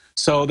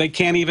 So they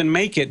can't even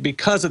make it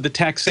because of the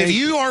taxation. If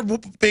you are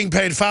being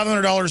paid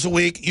 $500 a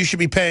week, you should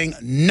be paying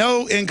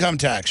no income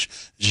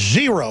tax.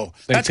 Zero.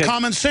 That's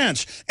common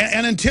sense.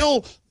 And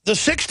until the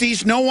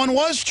 60s, no one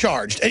was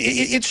charged.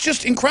 It's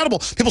just incredible.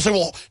 People say,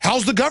 well,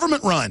 how's the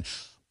government run?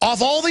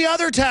 Off all the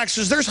other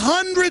taxes, there's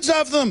hundreds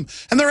of them,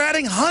 and they're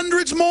adding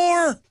hundreds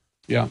more.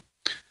 Yeah.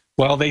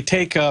 Well, they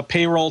take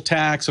payroll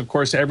tax. Of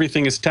course,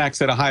 everything is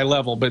taxed at a high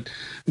level. But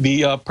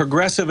the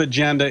progressive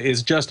agenda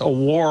is just a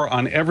war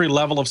on every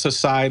level of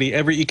society,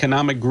 every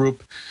economic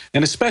group,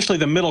 and especially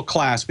the middle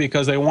class,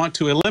 because they want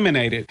to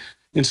eliminate it.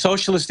 In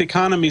socialist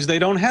economies, they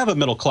don't have a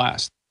middle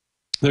class.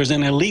 There's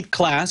an elite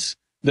class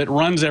that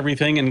runs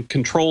everything and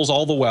controls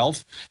all the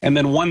wealth, and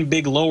then one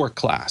big lower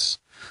class.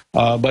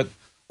 But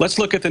let's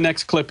look at the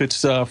next clip.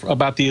 It's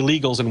about the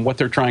illegals and what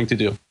they're trying to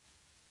do.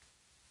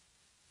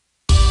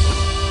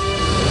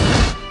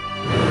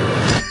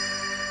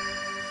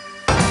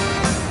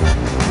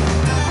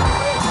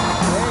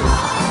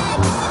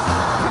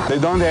 ¿De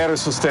dónde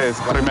eres usted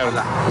primero?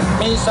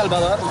 El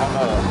Salvador.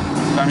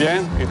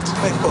 ¿También?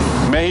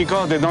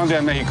 México. ¿De dónde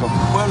en México?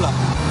 Puebla.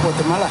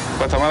 Guatemala.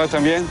 ¿Guatemala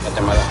también?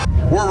 Guatemala.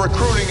 We're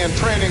recruiting and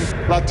training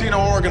Latino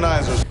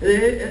organizers.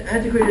 The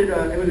antiquated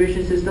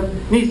immigration system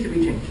needs to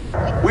be changed.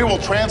 We will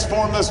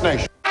transform this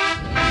nation.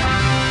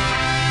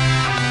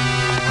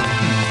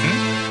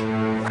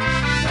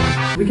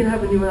 We can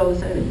have a new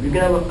LSA. You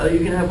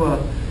can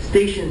have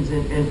stations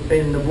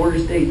in the border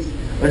states.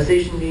 A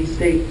station in each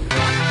state.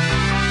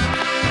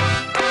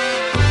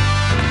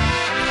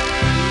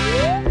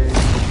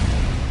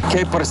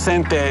 ¿Qué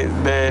porcentaje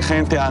de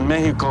gente en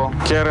México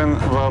quieren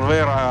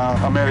volver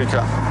a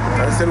América?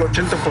 Es el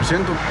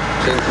 80%,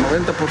 el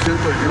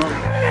 90%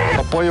 yo.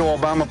 Apoyo a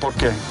Obama, ¿por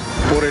qué?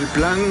 Por el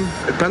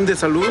plan de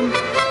salud.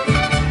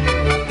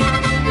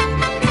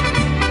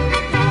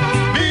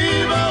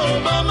 ¡Viva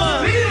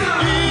Obama!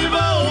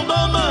 ¡Viva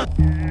Obama!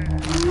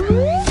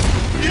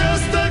 Y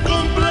este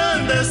con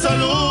plan de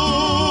salud.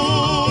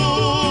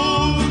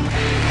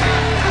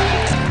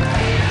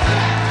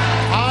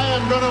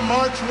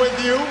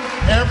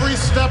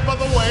 every step of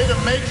the way to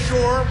make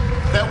sure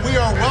that we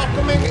are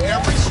welcoming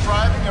every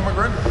striving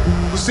immigrant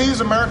who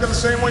sees America the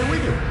same way we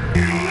do.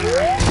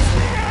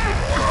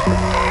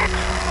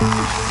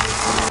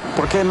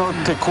 ¿Por qué no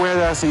te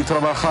quedas y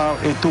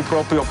trabajar en tu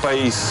propio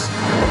país?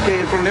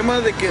 Porque el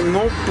problema de que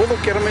no puedo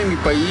quedarme en mi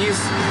país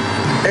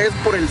es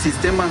por el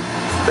sistema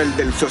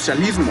del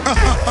socialismo.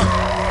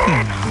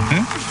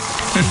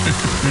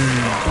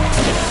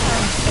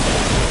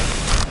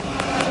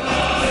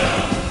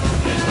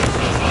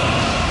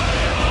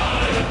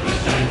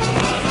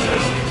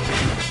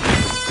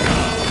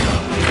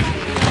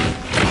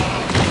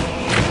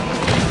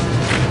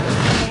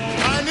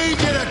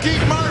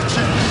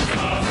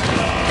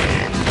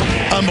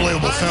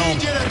 Unbelievable film.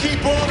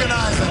 Keep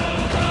organizing.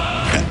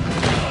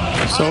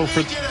 So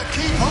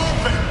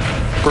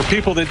for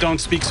people that don't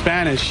speak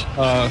Spanish,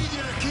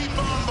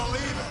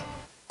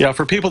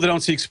 for people that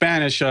don't speak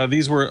Spanish, I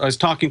was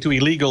talking to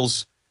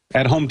illegals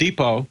at Home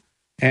Depot,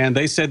 and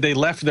they said they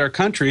left their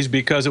countries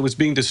because it was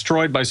being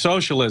destroyed by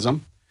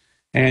socialism.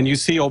 And you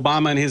see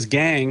Obama and his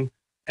gang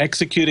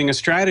executing a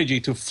strategy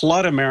to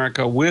flood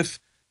America with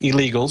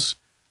illegals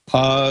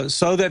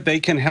so that they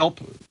can help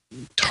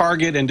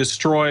target and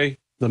destroy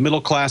the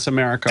middle-class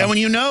America. And when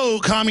you know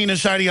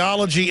communist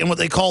ideology and what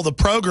they call the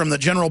program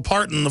that General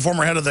Parton, the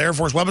former head of the Air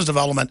Force Weapons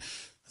Development,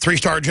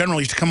 three-star general,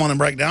 used to come on and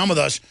break down with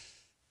us,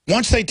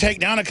 once they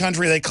take down a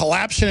country, they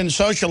collapse it in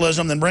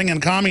socialism, then bring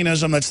in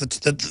communism, that's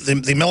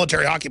the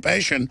military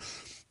occupation,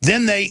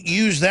 then they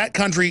use that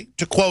country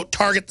to, quote,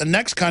 target the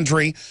next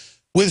country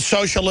with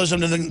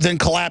socialism and then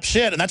collapse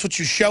it. And that's what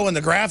you show in the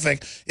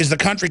graphic, is the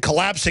country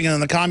collapsing and then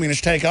the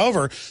communists take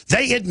over.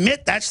 They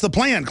admit that's the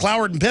plan.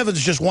 Cloward and Pivot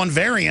is just one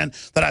variant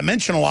that I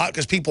mention a lot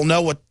because people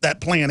know what that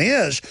plan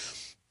is.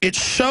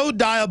 It's so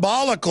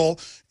diabolical,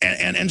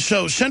 and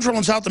so Central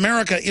and South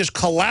America is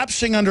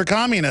collapsing under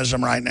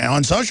communism right now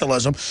and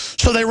socialism.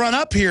 So they run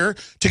up here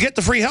to get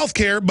the free health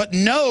care, but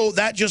no,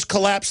 that just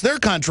collapsed their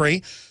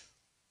country.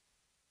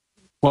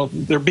 Well,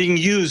 they're being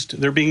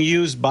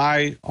used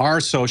by our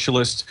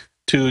socialists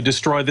to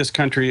destroy this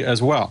country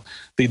as well.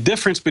 The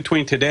difference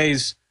between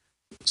today's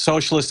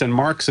socialists and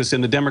Marxists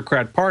in the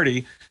Democrat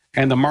Party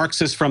and the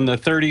Marxists from the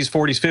 30s,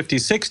 40s,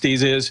 50s,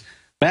 60s is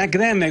back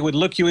then they would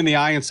look you in the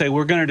eye and say,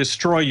 we're going to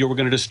destroy you, we're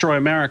going to destroy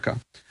America.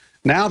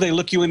 Now they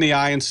look you in the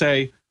eye and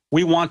say,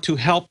 we want to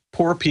help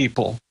poor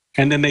people,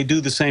 and then they do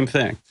the same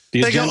thing.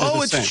 They go,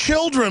 oh, it's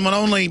children, when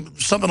only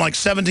something like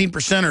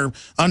 17% are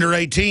under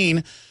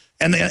 18.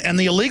 And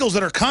the illegals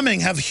that are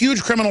coming have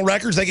huge criminal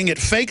records. They can get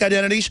fake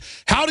identities.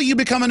 How do you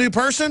become a new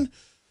person?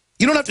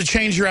 You don't have to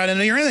change your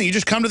identity or anything. You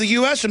just come to the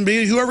U.S. and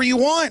be whoever you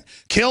want.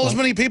 Kill as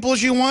many people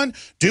as you want.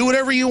 Do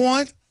whatever you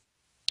want.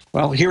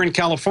 Well, here in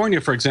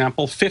California, for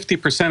example,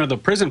 50% of the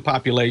prison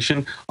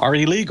population are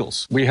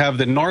illegals. We have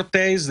the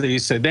Nortes, the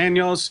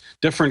Cedeños,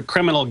 different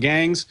criminal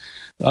gangs.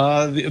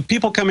 The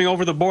people coming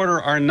over the border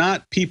are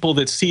not people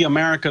that see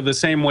America the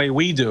same way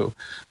we do.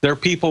 They're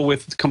people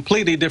with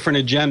completely different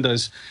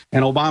agendas,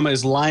 and Obama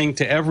is lying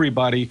to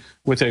everybody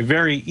with a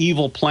very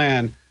evil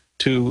plan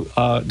to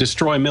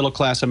destroy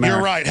middle-class America.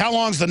 You're right. How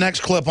long's the next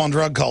clip on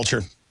drug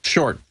culture?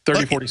 Short,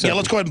 30, 40 seconds. Yeah,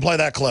 let's go ahead and play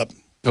that clip.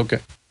 Okay.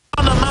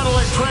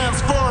 Fundamentally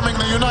transforming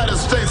the United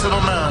States of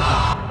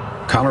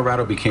America.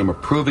 Colorado became a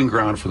proving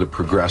ground for the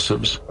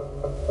progressives,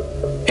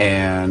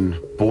 and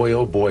boy,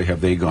 oh boy,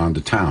 have they gone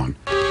to town.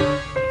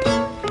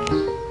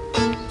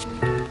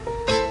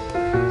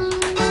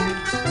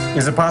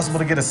 Is it possible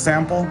to get a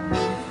sample?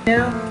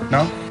 No.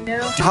 No?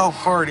 No. How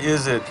hard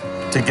is it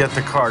to get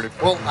the card?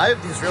 Well, I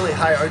have these really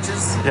high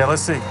arches. Yeah,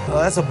 let's see. Oh,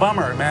 that's a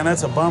bummer, man.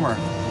 That's a bummer.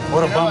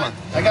 What a bummer.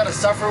 I got to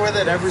suffer with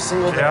it every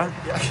single day.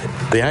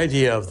 Yeah? The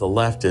idea of the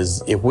left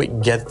is if we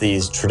can get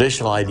these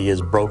traditional ideas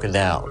broken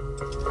down,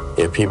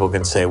 if people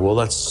can say, well,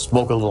 let's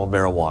smoke a little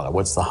marijuana,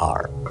 what's the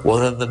harm? Well,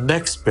 then the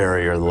next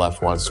barrier the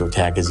left wants to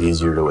attack is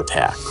easier to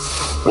attack.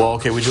 Well,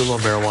 okay, we do a little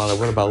marijuana.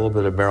 What about a little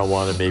bit of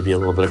marijuana, maybe a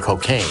little bit of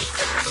cocaine?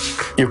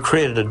 You've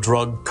created a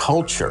drug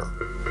culture.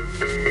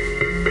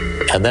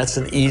 And that's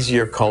an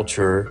easier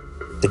culture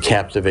to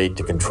captivate,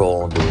 to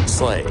control, and to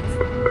enslave.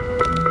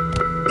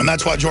 And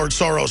that's why George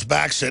Soros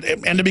backs it.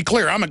 And to be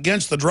clear, I'm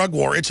against the drug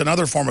war. It's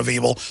another form of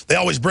evil. They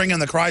always bring in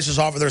the crisis,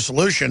 offer their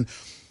solution.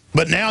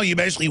 But now you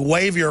basically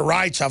waive your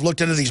rights. I've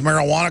looked into these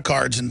marijuana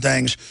cards and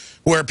things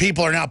where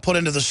people are now put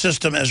into the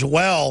system as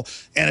well,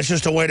 and it's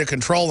just a way to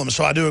control them.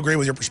 So I do agree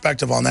with your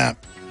perspective on that.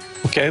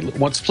 Okay,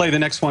 let's play the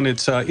next one.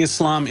 It's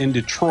Islam in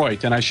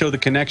Detroit, and I show the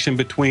connection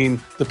between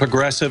the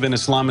progressive and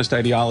Islamist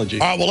ideology.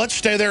 All right, well, let's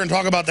stay there and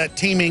talk about that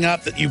teaming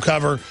up that you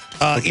cover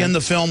in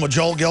the film with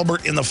Joel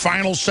Gilbert. In the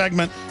final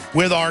segment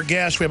with our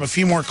guest, we have a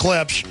few more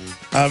clips.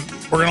 We're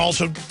going to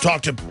also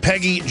talk to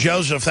Peggy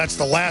Joseph. That's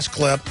the last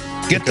clip.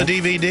 Get the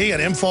DVD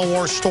at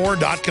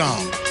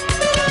InfoWarsStore.com.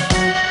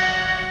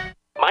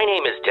 My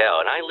name is Dell,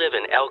 and I live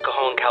in El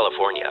Cajon,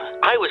 California.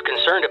 I was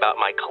concerned about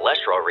my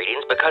cholesterol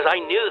readings because I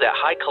knew that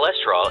high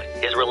cholesterol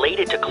is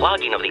related to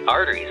clogging of the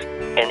arteries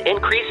and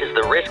increases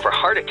the risk for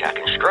heart attack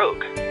and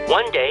stroke.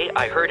 One day,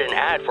 I heard an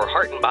ad for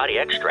Heart and Body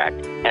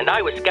Extract, and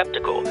I was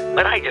skeptical,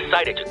 but I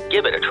decided to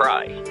give it a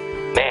try.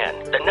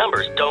 Man, the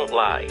numbers don't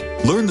lie.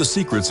 Learn the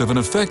secrets of an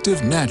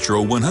effective,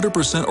 natural,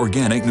 100%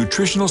 organic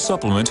nutritional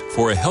supplement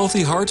for a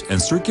healthy heart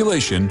and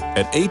circulation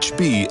at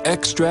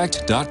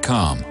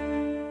hbextract.com.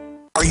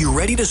 Are you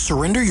ready to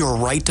surrender your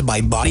right to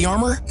buy body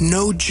armor?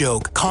 No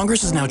joke.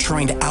 Congress is now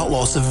trying to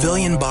outlaw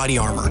civilian body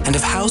armor. And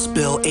if House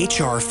Bill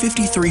H.R.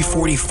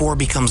 5344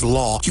 becomes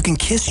law, you can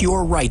kiss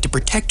your right to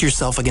protect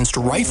yourself against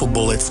rifle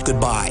bullets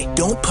goodbye.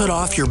 Don't put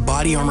off your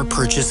body armor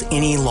purchase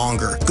any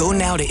longer. Go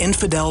now to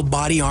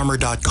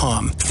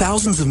InfidelBodyArmor.com.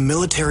 Thousands of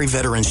military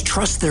veterans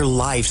trust their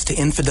lives to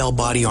Infidel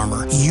Body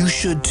Armor. You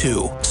should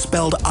too.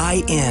 Spelled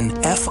INFIDEL.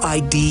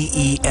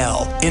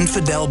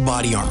 Infidel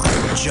Body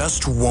Armor.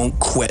 Just won't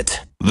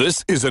quit.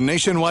 This is a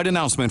nationwide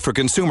announcement for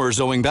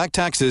consumers owing back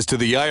taxes to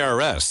the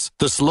IRS.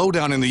 The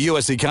slowdown in the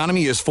U.S.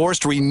 economy has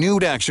forced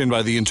renewed action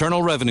by the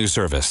Internal Revenue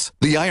Service.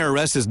 The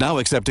IRS is now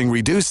accepting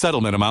reduced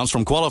settlement amounts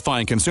from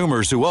qualifying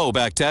consumers who owe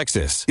back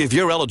taxes. If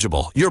you're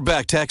eligible, your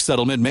back tax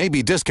settlement may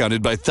be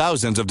discounted by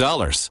thousands of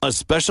dollars. A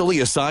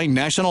specially assigned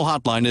national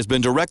hotline has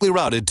been directly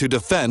routed to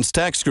Defense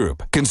Tax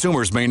Group.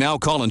 Consumers may now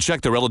call and check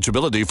their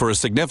eligibility for a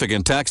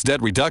significant tax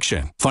debt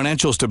reduction.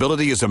 Financial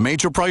stability is a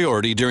major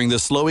priority during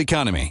this slow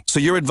economy, so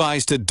you're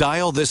advised to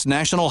dial this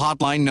national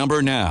hotline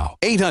number now.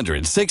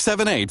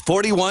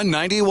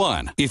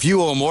 800-678-4191. If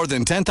you owe more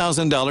than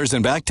 $10,000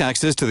 in back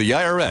taxes to the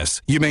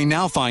IRS, you may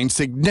now find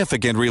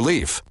significant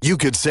relief. You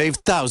could save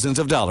thousands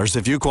of dollars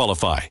if you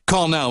qualify.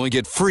 Call now and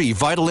get free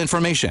vital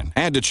information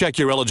and to check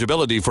your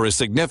eligibility for a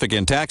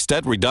significant tax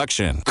debt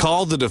reduction.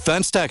 Call the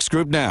Defense Tax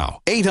Group now.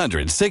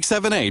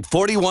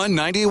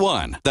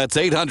 800-678-4191. That's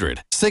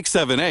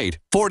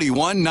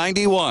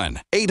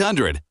 800-678-4191.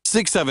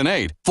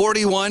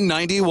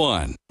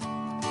 800-678-4191.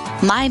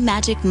 My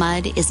Magic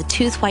Mud is a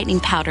tooth whitening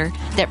powder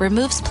that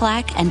removes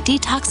plaque and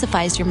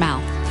detoxifies your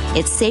mouth.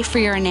 It's safe for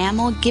your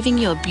enamel, giving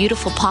you a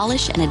beautiful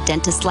polish and a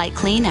dentist-like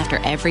clean after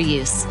every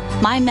use.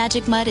 My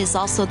Magic Mud is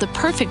also the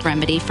perfect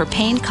remedy for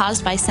pain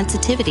caused by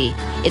sensitivity.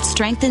 It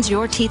strengthens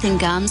your teeth and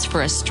gums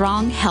for a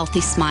strong,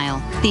 healthy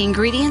smile. The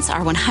ingredients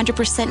are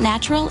 100%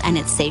 natural and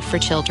it's safe for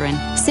children.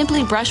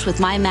 Simply brush with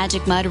My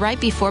Magic Mud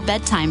right before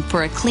bedtime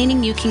for a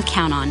cleaning you can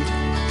count on.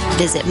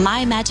 Visit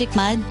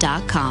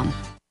mymagicmud.com.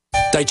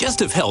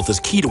 Digestive health is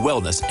key to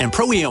wellness, and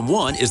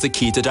Pro-EM1 is the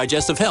key to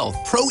digestive health.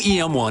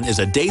 Pro-EM1 is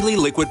a daily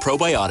liquid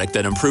probiotic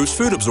that improves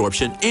food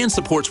absorption and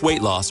supports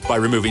weight loss by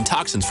removing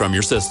toxins from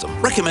your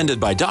system. Recommended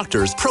by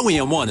doctors,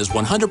 Pro-EM1 is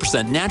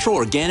 100% natural,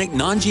 organic,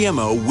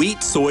 non-GMO,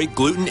 wheat, soy,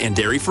 gluten, and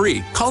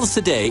dairy-free. Call us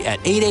today at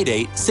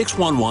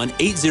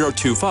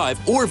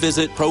 888-611-8025 or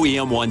visit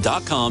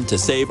ProEM1.com to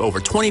save over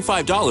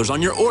 $25 on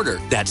your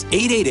order. That's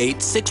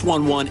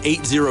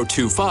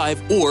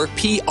 888-611-8025 or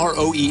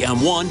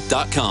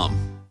PROEM1.com.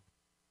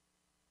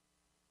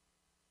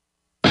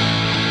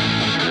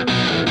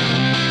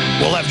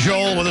 We'll have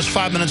Joel with us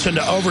 5 minutes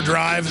into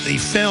Overdrive. The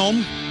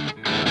film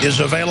is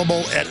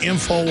available at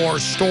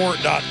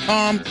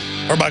InfoWarsStore.com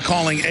or by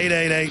calling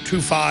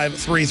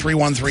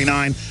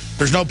 888-253-3139.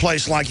 There's no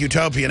place like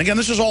Utopia. And again,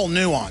 this is all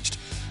nuanced.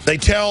 They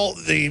tell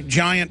the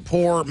giant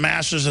poor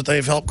masses that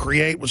they've helped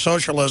create with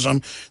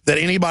socialism that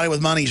anybody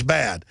with money is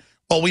bad.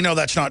 Well, we know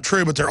that's not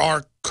true, but there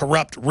are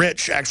corrupt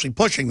rich actually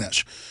pushing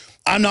this.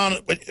 I'm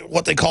not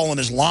what they call an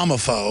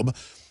Islamophobe.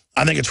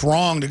 I think it's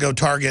wrong to go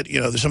target,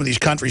 some of these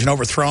countries and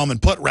overthrow them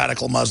and put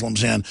radical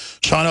Muslims in.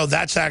 So I know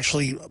that's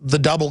actually the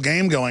double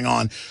game going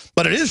on.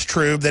 But it is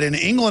true that in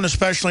England,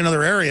 especially in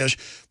other areas,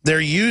 they're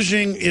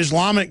using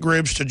Islamic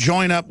groups to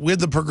join up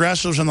with the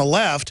progressives and the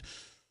left.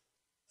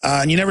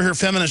 And you never hear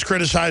feminists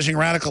criticizing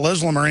radical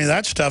Islam or any of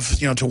that stuff,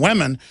 to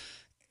women,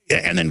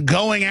 and then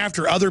going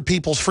after other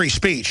people's free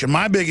speech. And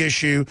my big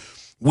issue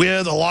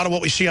with a lot of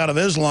what we see out of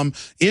Islam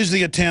is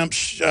the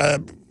attempts,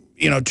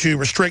 to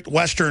restrict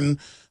Western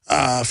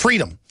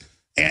freedom.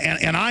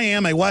 And I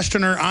am a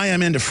Westerner. I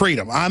am into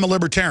freedom. I'm a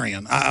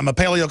libertarian. I'm a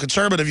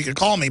paleoconservative, you could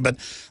call me, but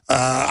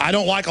I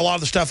don't like a lot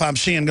of the stuff I'm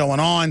seeing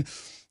going on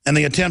and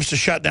the attempts to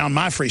shut down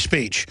my free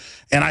speech.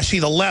 And I see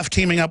the left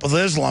teaming up with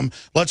Islam.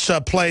 Let's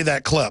play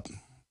that clip.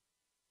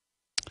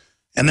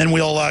 And then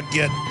we'll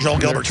get Joel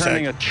Gilbert They're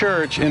turning a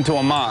church into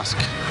a mosque.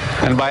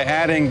 And by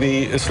adding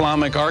the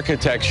Islamic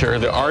architecture,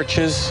 the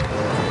arches,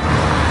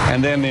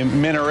 and then the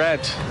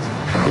minaret,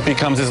 it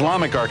becomes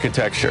Islamic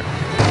architecture.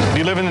 Do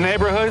you live in the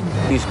neighborhood?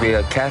 It used to be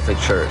a Catholic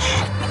church.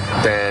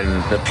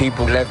 Then the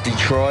people left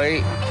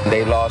Detroit.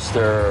 They lost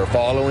their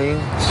following.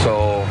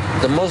 So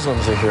the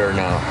Muslims are here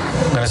now.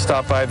 I'm going to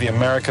stop by the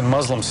American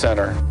Muslim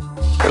Center.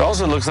 It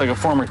also looks like a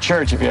former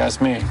church, if you ask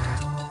me.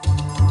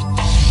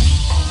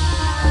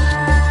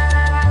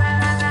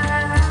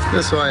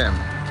 That's who I am.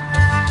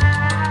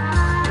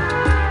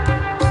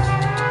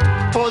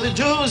 For the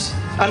Jews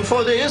and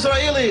for the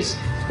Israelis,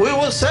 we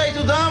will say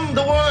to them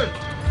the word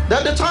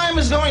that the time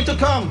is going to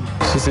come.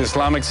 This is the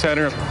Islamic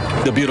Center,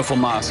 the beautiful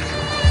mosque.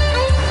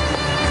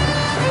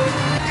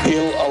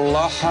 Il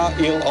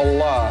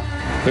Allah.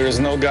 There is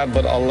no God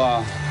but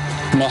Allah.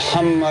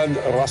 Muhammad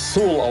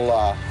Rasul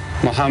Allah.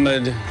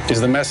 Muhammad is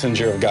the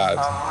messenger of God.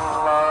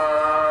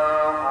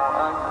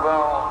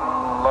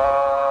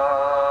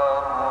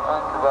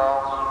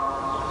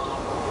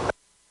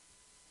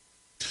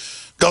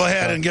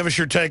 ahead and give us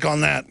your take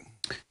on that.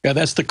 Yeah,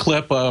 that's the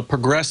clip.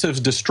 Progressives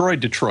destroyed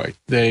Detroit.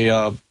 They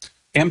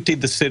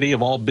emptied the city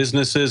of all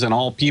businesses and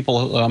all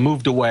people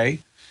moved away.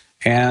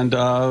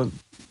 And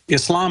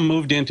Islam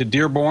moved into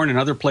Dearborn and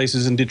other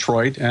places in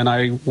Detroit. And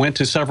I went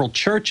to several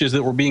churches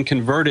that were being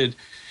converted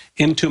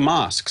into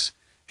mosques.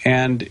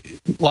 And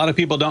a lot of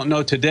people don't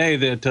know today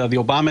that the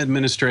Obama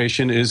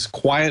administration is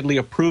quietly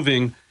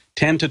approving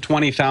 10 to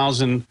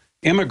 20,000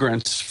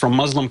 immigrants from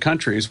Muslim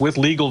countries with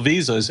legal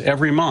visas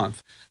every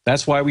month.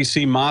 That's why we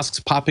see mosques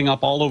popping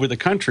up all over the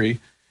country.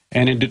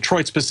 And in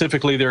Detroit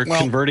specifically, they're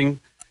converting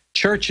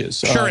churches.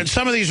 Sure, and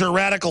some of these are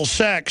radical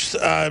sects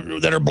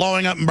that are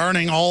blowing up and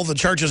burning all the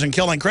churches and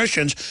killing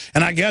Christians.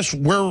 And I guess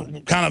we're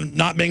kind of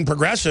not being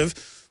progressive.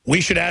 We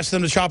should ask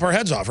them to chop our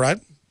heads off, right?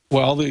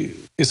 Well, the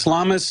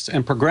Islamists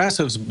and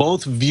progressives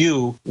both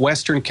view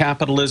Western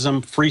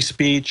capitalism, free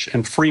speech,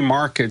 and free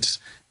markets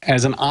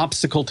as an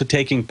obstacle to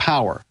taking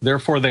power.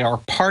 Therefore, they are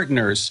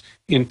partners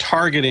in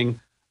targeting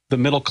the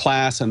middle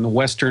class and the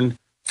Western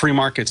free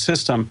market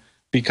system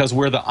because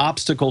we're the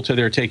obstacle to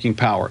their taking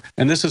power.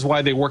 And this is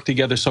why they work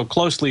together so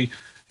closely,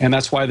 and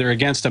that's why they're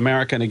against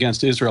America and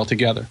against Israel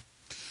together.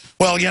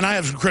 Well, again, I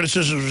have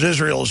criticisms of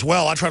Israel as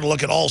well. I try to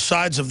look at all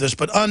sides of this,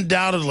 but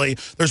undoubtedly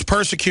there's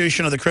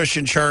persecution of the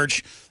Christian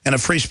church and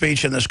of free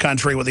speech in this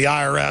country with the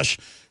IRS,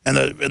 and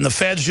the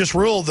feds just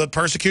ruled that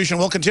persecution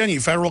will continue.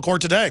 Federal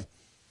court today.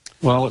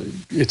 Well,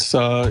 it's...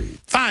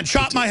 Fine,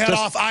 chop my head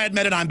off. I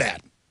admit it, I'm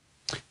bad.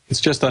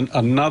 It's just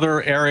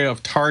another area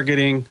of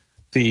targeting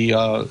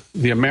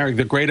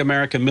the great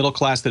American middle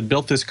class that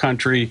built this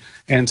country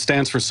and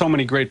stands for so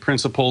many great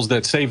principles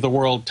that save the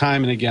world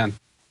time and again.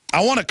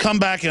 I want to come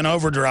back in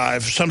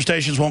overdrive. Some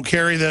stations won't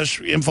carry this,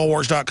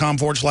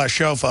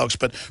 Infowars.com/show, folks.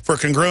 But for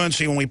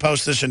congruency, when we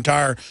post this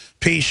entire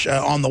piece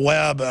on the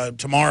web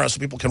tomorrow so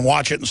people can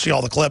watch it and see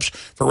all the clips,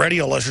 for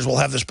radio listeners, we'll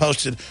have this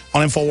posted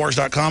on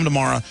Infowars.com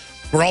tomorrow.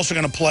 We're also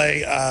going to play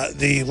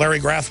the Larry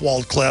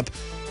Grafwald clip.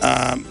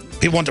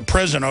 People went to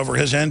prison over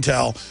his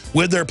intel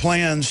with their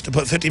plans to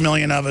put 50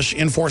 million of us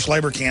in forced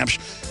labor camps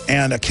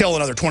and kill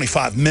another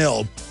 25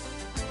 mil.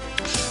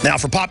 Now,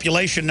 for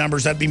population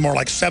numbers, that'd be more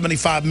like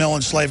 75 mil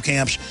in slave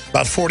camps,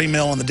 about 40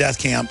 mil in the death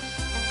camp.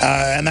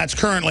 And that's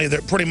currently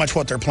pretty much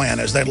what their plan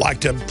is. They'd like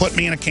to put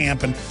me in a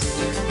camp and,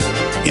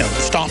 you know,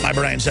 stomp my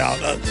brains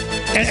out.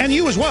 And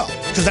you as well,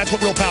 because that's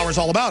what real power is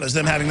all about, is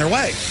them having their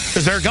way,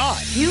 because they're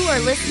God. You are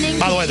listening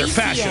By the to way, they're GCN.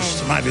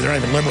 fascists. It might be. They're not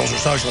even liberals or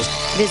socialists.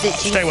 Visit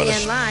Stay with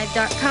us.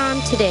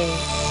 GCNlive.com today.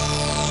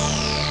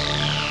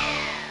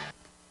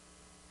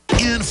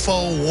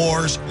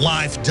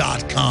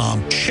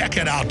 Infowarslife.com. Check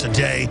it out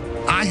today.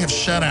 I have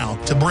set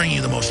out to bring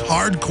you the most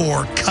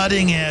hardcore,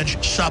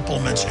 cutting-edge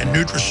supplements and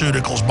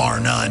nutraceuticals,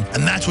 bar none.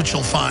 And that's what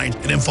you'll find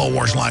at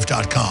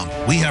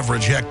Infowarslife.com. We have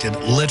rejected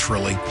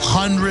literally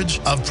hundreds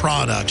of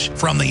products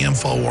from the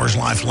Infowars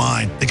Life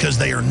line because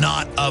they are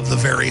not of the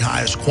very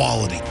highest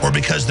quality, or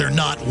because they're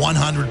not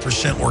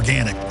 100%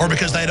 organic, or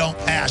because they don't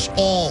pass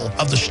all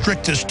of the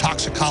strictest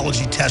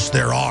toxicology tests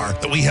there are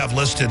that we have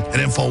listed at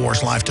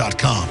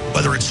Infowarslife.com.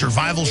 Whether it's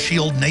Survival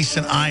Shield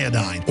Nascent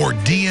Iodine, or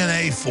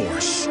DNA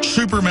Force,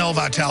 Super Male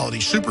Vitality,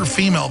 Super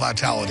Female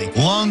Vitality,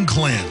 Lung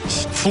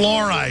Cleanse,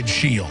 Fluoride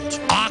Shield,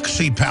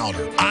 Oxy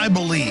Powder. I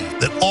believe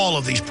that all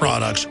of these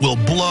products will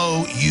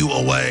blow you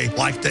away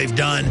like they've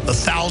done the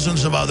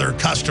thousands of other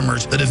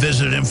customers that have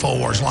visited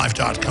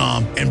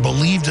Infowarslife.com and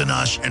believed in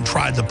us and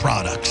tried the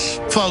products.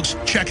 Folks,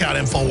 check out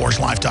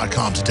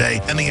Infowarslife.com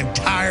today and the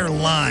entire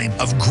line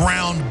of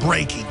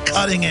groundbreaking,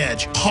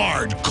 cutting-edge,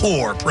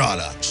 hardcore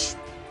products.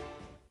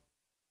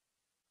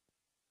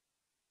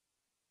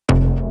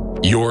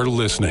 You're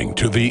listening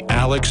to The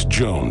Alex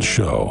Jones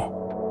Show.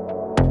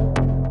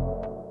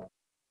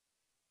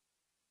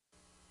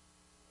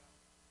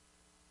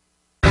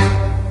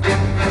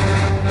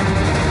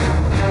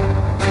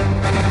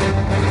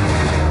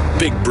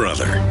 Big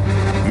Brother,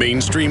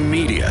 mainstream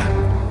media,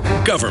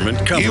 government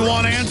coverage. You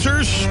want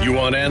answers? You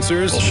want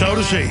answers? Well, so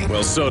does he.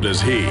 Well, so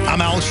does he.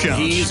 I'm Alex Jones.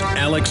 He's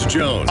Alex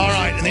Jones. All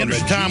right, in the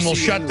interest of time, we'll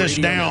shut this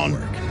down.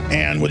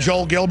 And with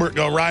Joel Gilbert,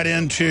 go right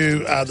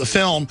into the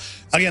film.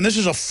 Again, this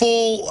is a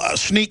full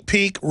sneak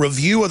peek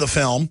review of the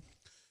film.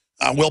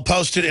 We'll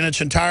post it in its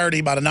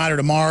entirety by tonight or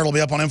tomorrow. It'll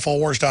be up on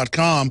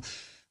Infowars.com.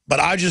 But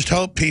I just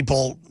hope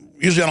people,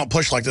 usually I don't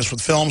push like this with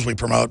films we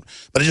promote,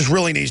 but it just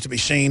really needs to be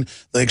seen.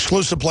 The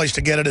exclusive place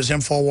to get it is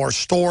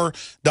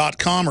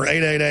InfoWarsStore.com or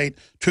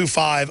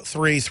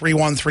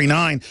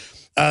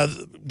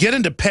 888-253-3139. Get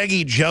into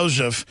Peggy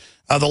Joseph,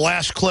 the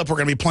last clip we're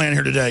going to be playing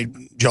here today,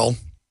 Joel.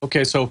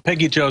 Okay, so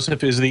Peggy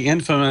Joseph is the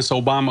infamous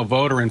Obama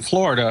voter in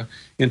Florida.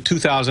 In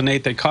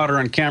 2008, they caught her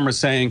on camera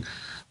saying,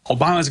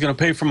 Obama's going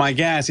to pay for my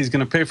gas. He's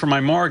going to pay for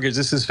my mortgage.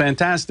 This is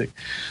fantastic.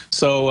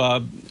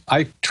 So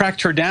I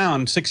tracked her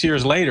down 6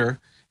 years later,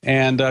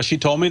 and she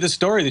told me the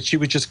story that she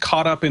was just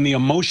caught up in the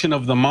emotion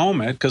of the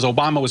moment because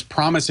Obama was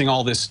promising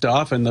all this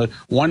stuff, and the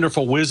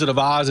wonderful Wizard of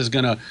Oz is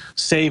going to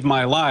save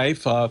my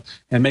life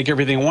and make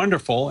everything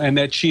wonderful, and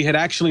that she had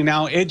actually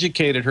now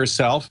educated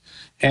herself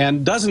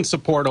and doesn't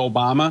support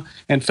Obama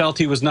and felt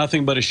he was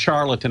nothing but a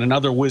charlatan,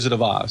 another Wizard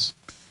of Oz.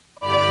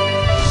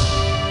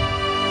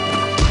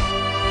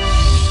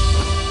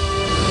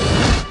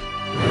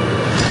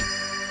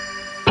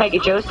 Peggy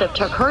Joseph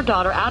took her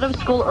daughter out of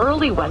school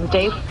early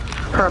Wednesday.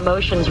 Her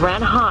emotions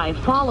ran high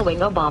following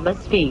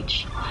Obama's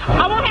speech.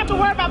 I won't have to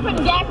worry about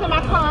putting gas in my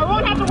car. I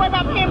won't have to worry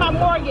about paying my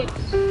mortgage.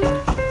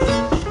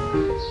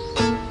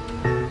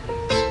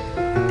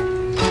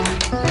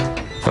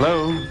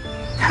 Hello.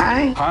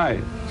 Hi.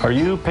 Hi. Are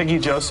you Peggy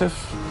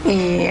Joseph?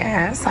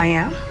 Yes, I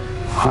am.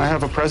 I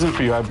have a present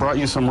for you. I brought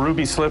you some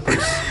ruby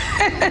slippers.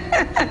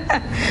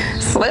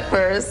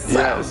 Slippers?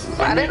 Yes.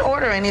 I didn't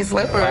order any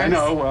slippers. I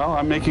know. Well,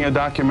 I'm making a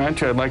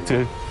documentary. I'd like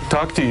to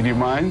talk to you. Do you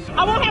mind?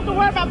 I won't have to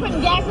worry about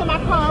putting gas in my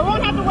car. I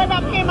won't have to worry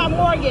about paying my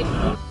mortgage.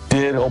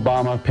 Did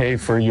Obama pay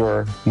for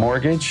your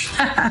mortgage?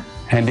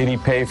 And did he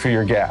pay for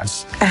your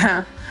gas?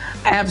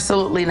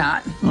 Absolutely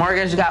not.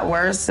 Mortgage got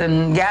worse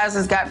and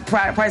prices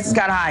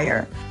got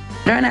higher.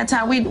 During that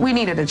time, we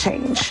needed a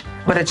change,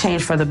 but a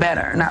change for the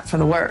better, not for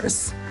the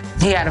worse.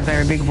 He had a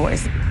very big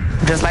voice,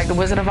 just like the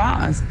Wizard of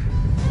Oz.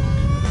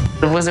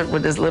 The wizard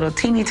with this little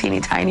teeny,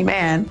 tiny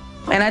man.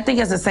 And I think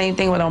it's the same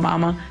thing with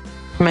Obama,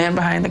 man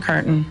behind the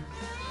curtain.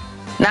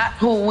 Not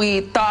who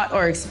we thought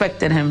or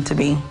expected him to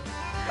be.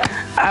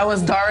 I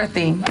was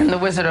Dorothy in the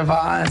Wizard of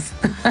Oz.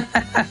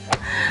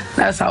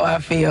 That's how I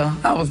feel.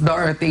 I was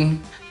Dorothy.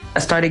 I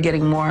started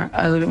getting a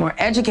little bit more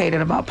educated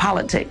about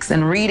politics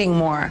and reading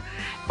more.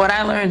 What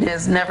I learned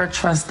is never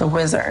trust the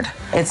wizard.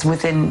 It's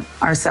within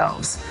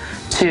ourselves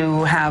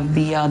to have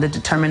the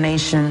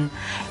determination,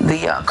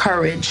 the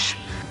courage,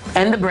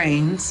 and the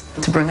brains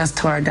to bring us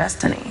to our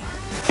destiny.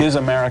 Is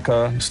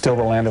America still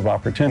the land of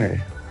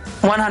opportunity?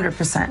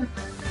 100%.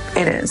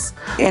 It is.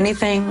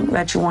 Anything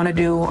that you want to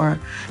do or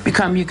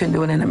become, you can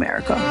do it in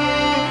America.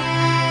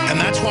 And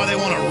that's why they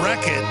want to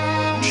wreck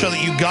it, so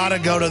that you got to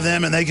go to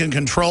them and they can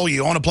control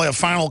you. I want to play a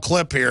final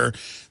clip here.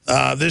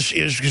 This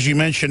is, because you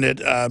mentioned it,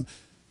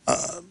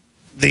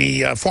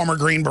 the former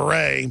Green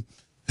Beret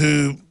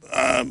who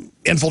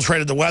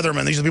infiltrated the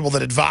weathermen. These are the people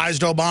that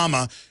advised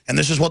Obama, and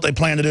this is what they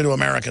plan to do to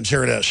Americans.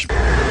 Here it is.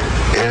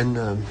 And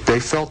they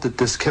felt that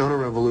this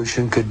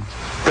counter-revolution could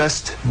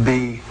best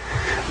be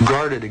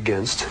guarded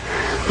against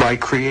by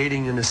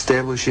creating and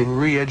establishing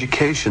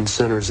re-education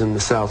centers in the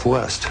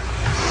Southwest,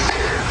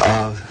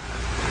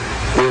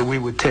 where we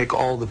would take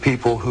all the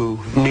people who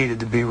needed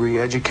to be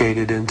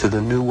re-educated into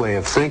the new way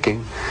of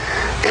thinking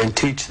and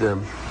teach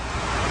them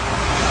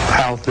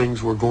how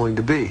things were going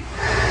to be.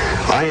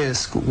 I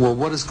ask, well,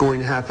 what is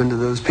going to happen to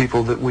those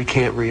people that we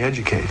can't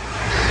re-educate,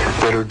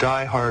 that are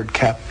die-hard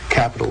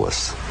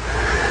capitalists?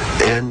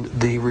 And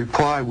the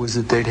reply was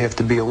that they'd have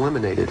to be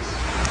eliminated.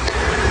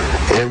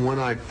 And when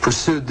I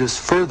pursued this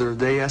further,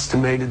 they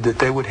estimated that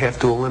they would have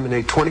to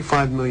eliminate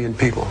 25 million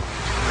people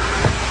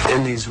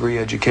in these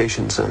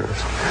re-education centers.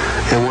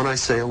 And when I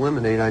say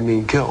eliminate, I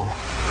mean kill.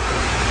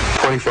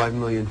 25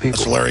 million people.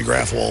 That's Larry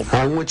Grafwald.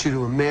 I want you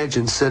to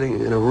imagine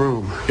sitting in a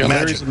room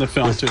Larry's in the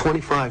film with too.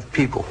 25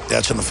 people.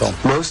 That's in the film.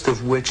 Most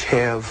of which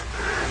have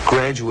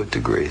graduate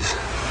degrees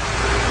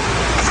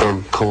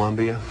from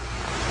Columbia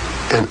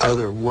and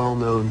other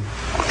well-known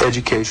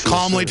educational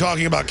Calmly centers.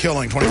 Talking about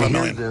killing 25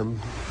 million. Them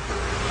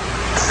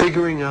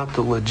figuring out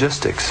the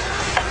logistics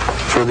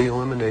for the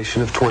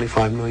elimination of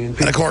 25 million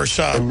people. And of course,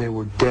 and they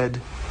were dead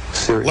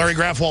serious. Larry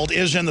Grafwald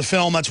is in the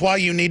film. That's why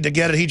you need to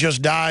get it. He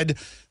just died.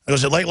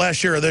 Was it late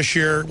last year or this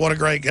year? What a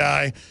great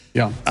guy.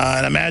 Yeah.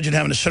 And imagine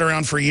having to sit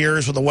around for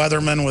years with the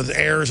weathermen, with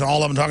heirs, and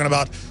all of them talking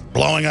about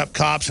blowing up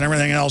cops and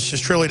everything else.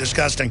 It's truly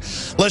disgusting.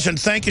 Listen,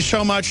 thank you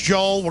so much,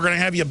 Joel. We're going to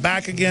have you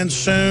back again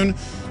soon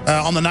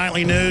on the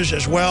Nightly News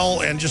as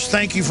well. And just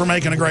thank you for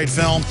making a great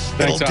film.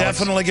 Thanks, It'll Alex.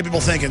 definitely get people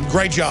thinking.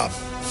 Great job.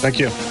 Thank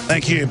you.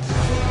 Thank you.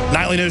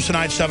 Nightly News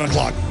tonight, 7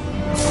 o'clock.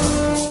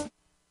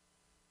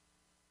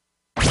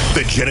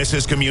 The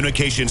Genesis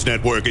Communications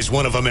Network is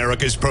one of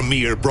America's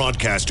premier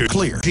broadcasters.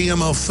 Clear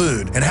GMO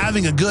food and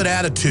having a good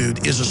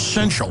attitude is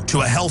essential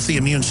to a healthy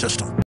immune system.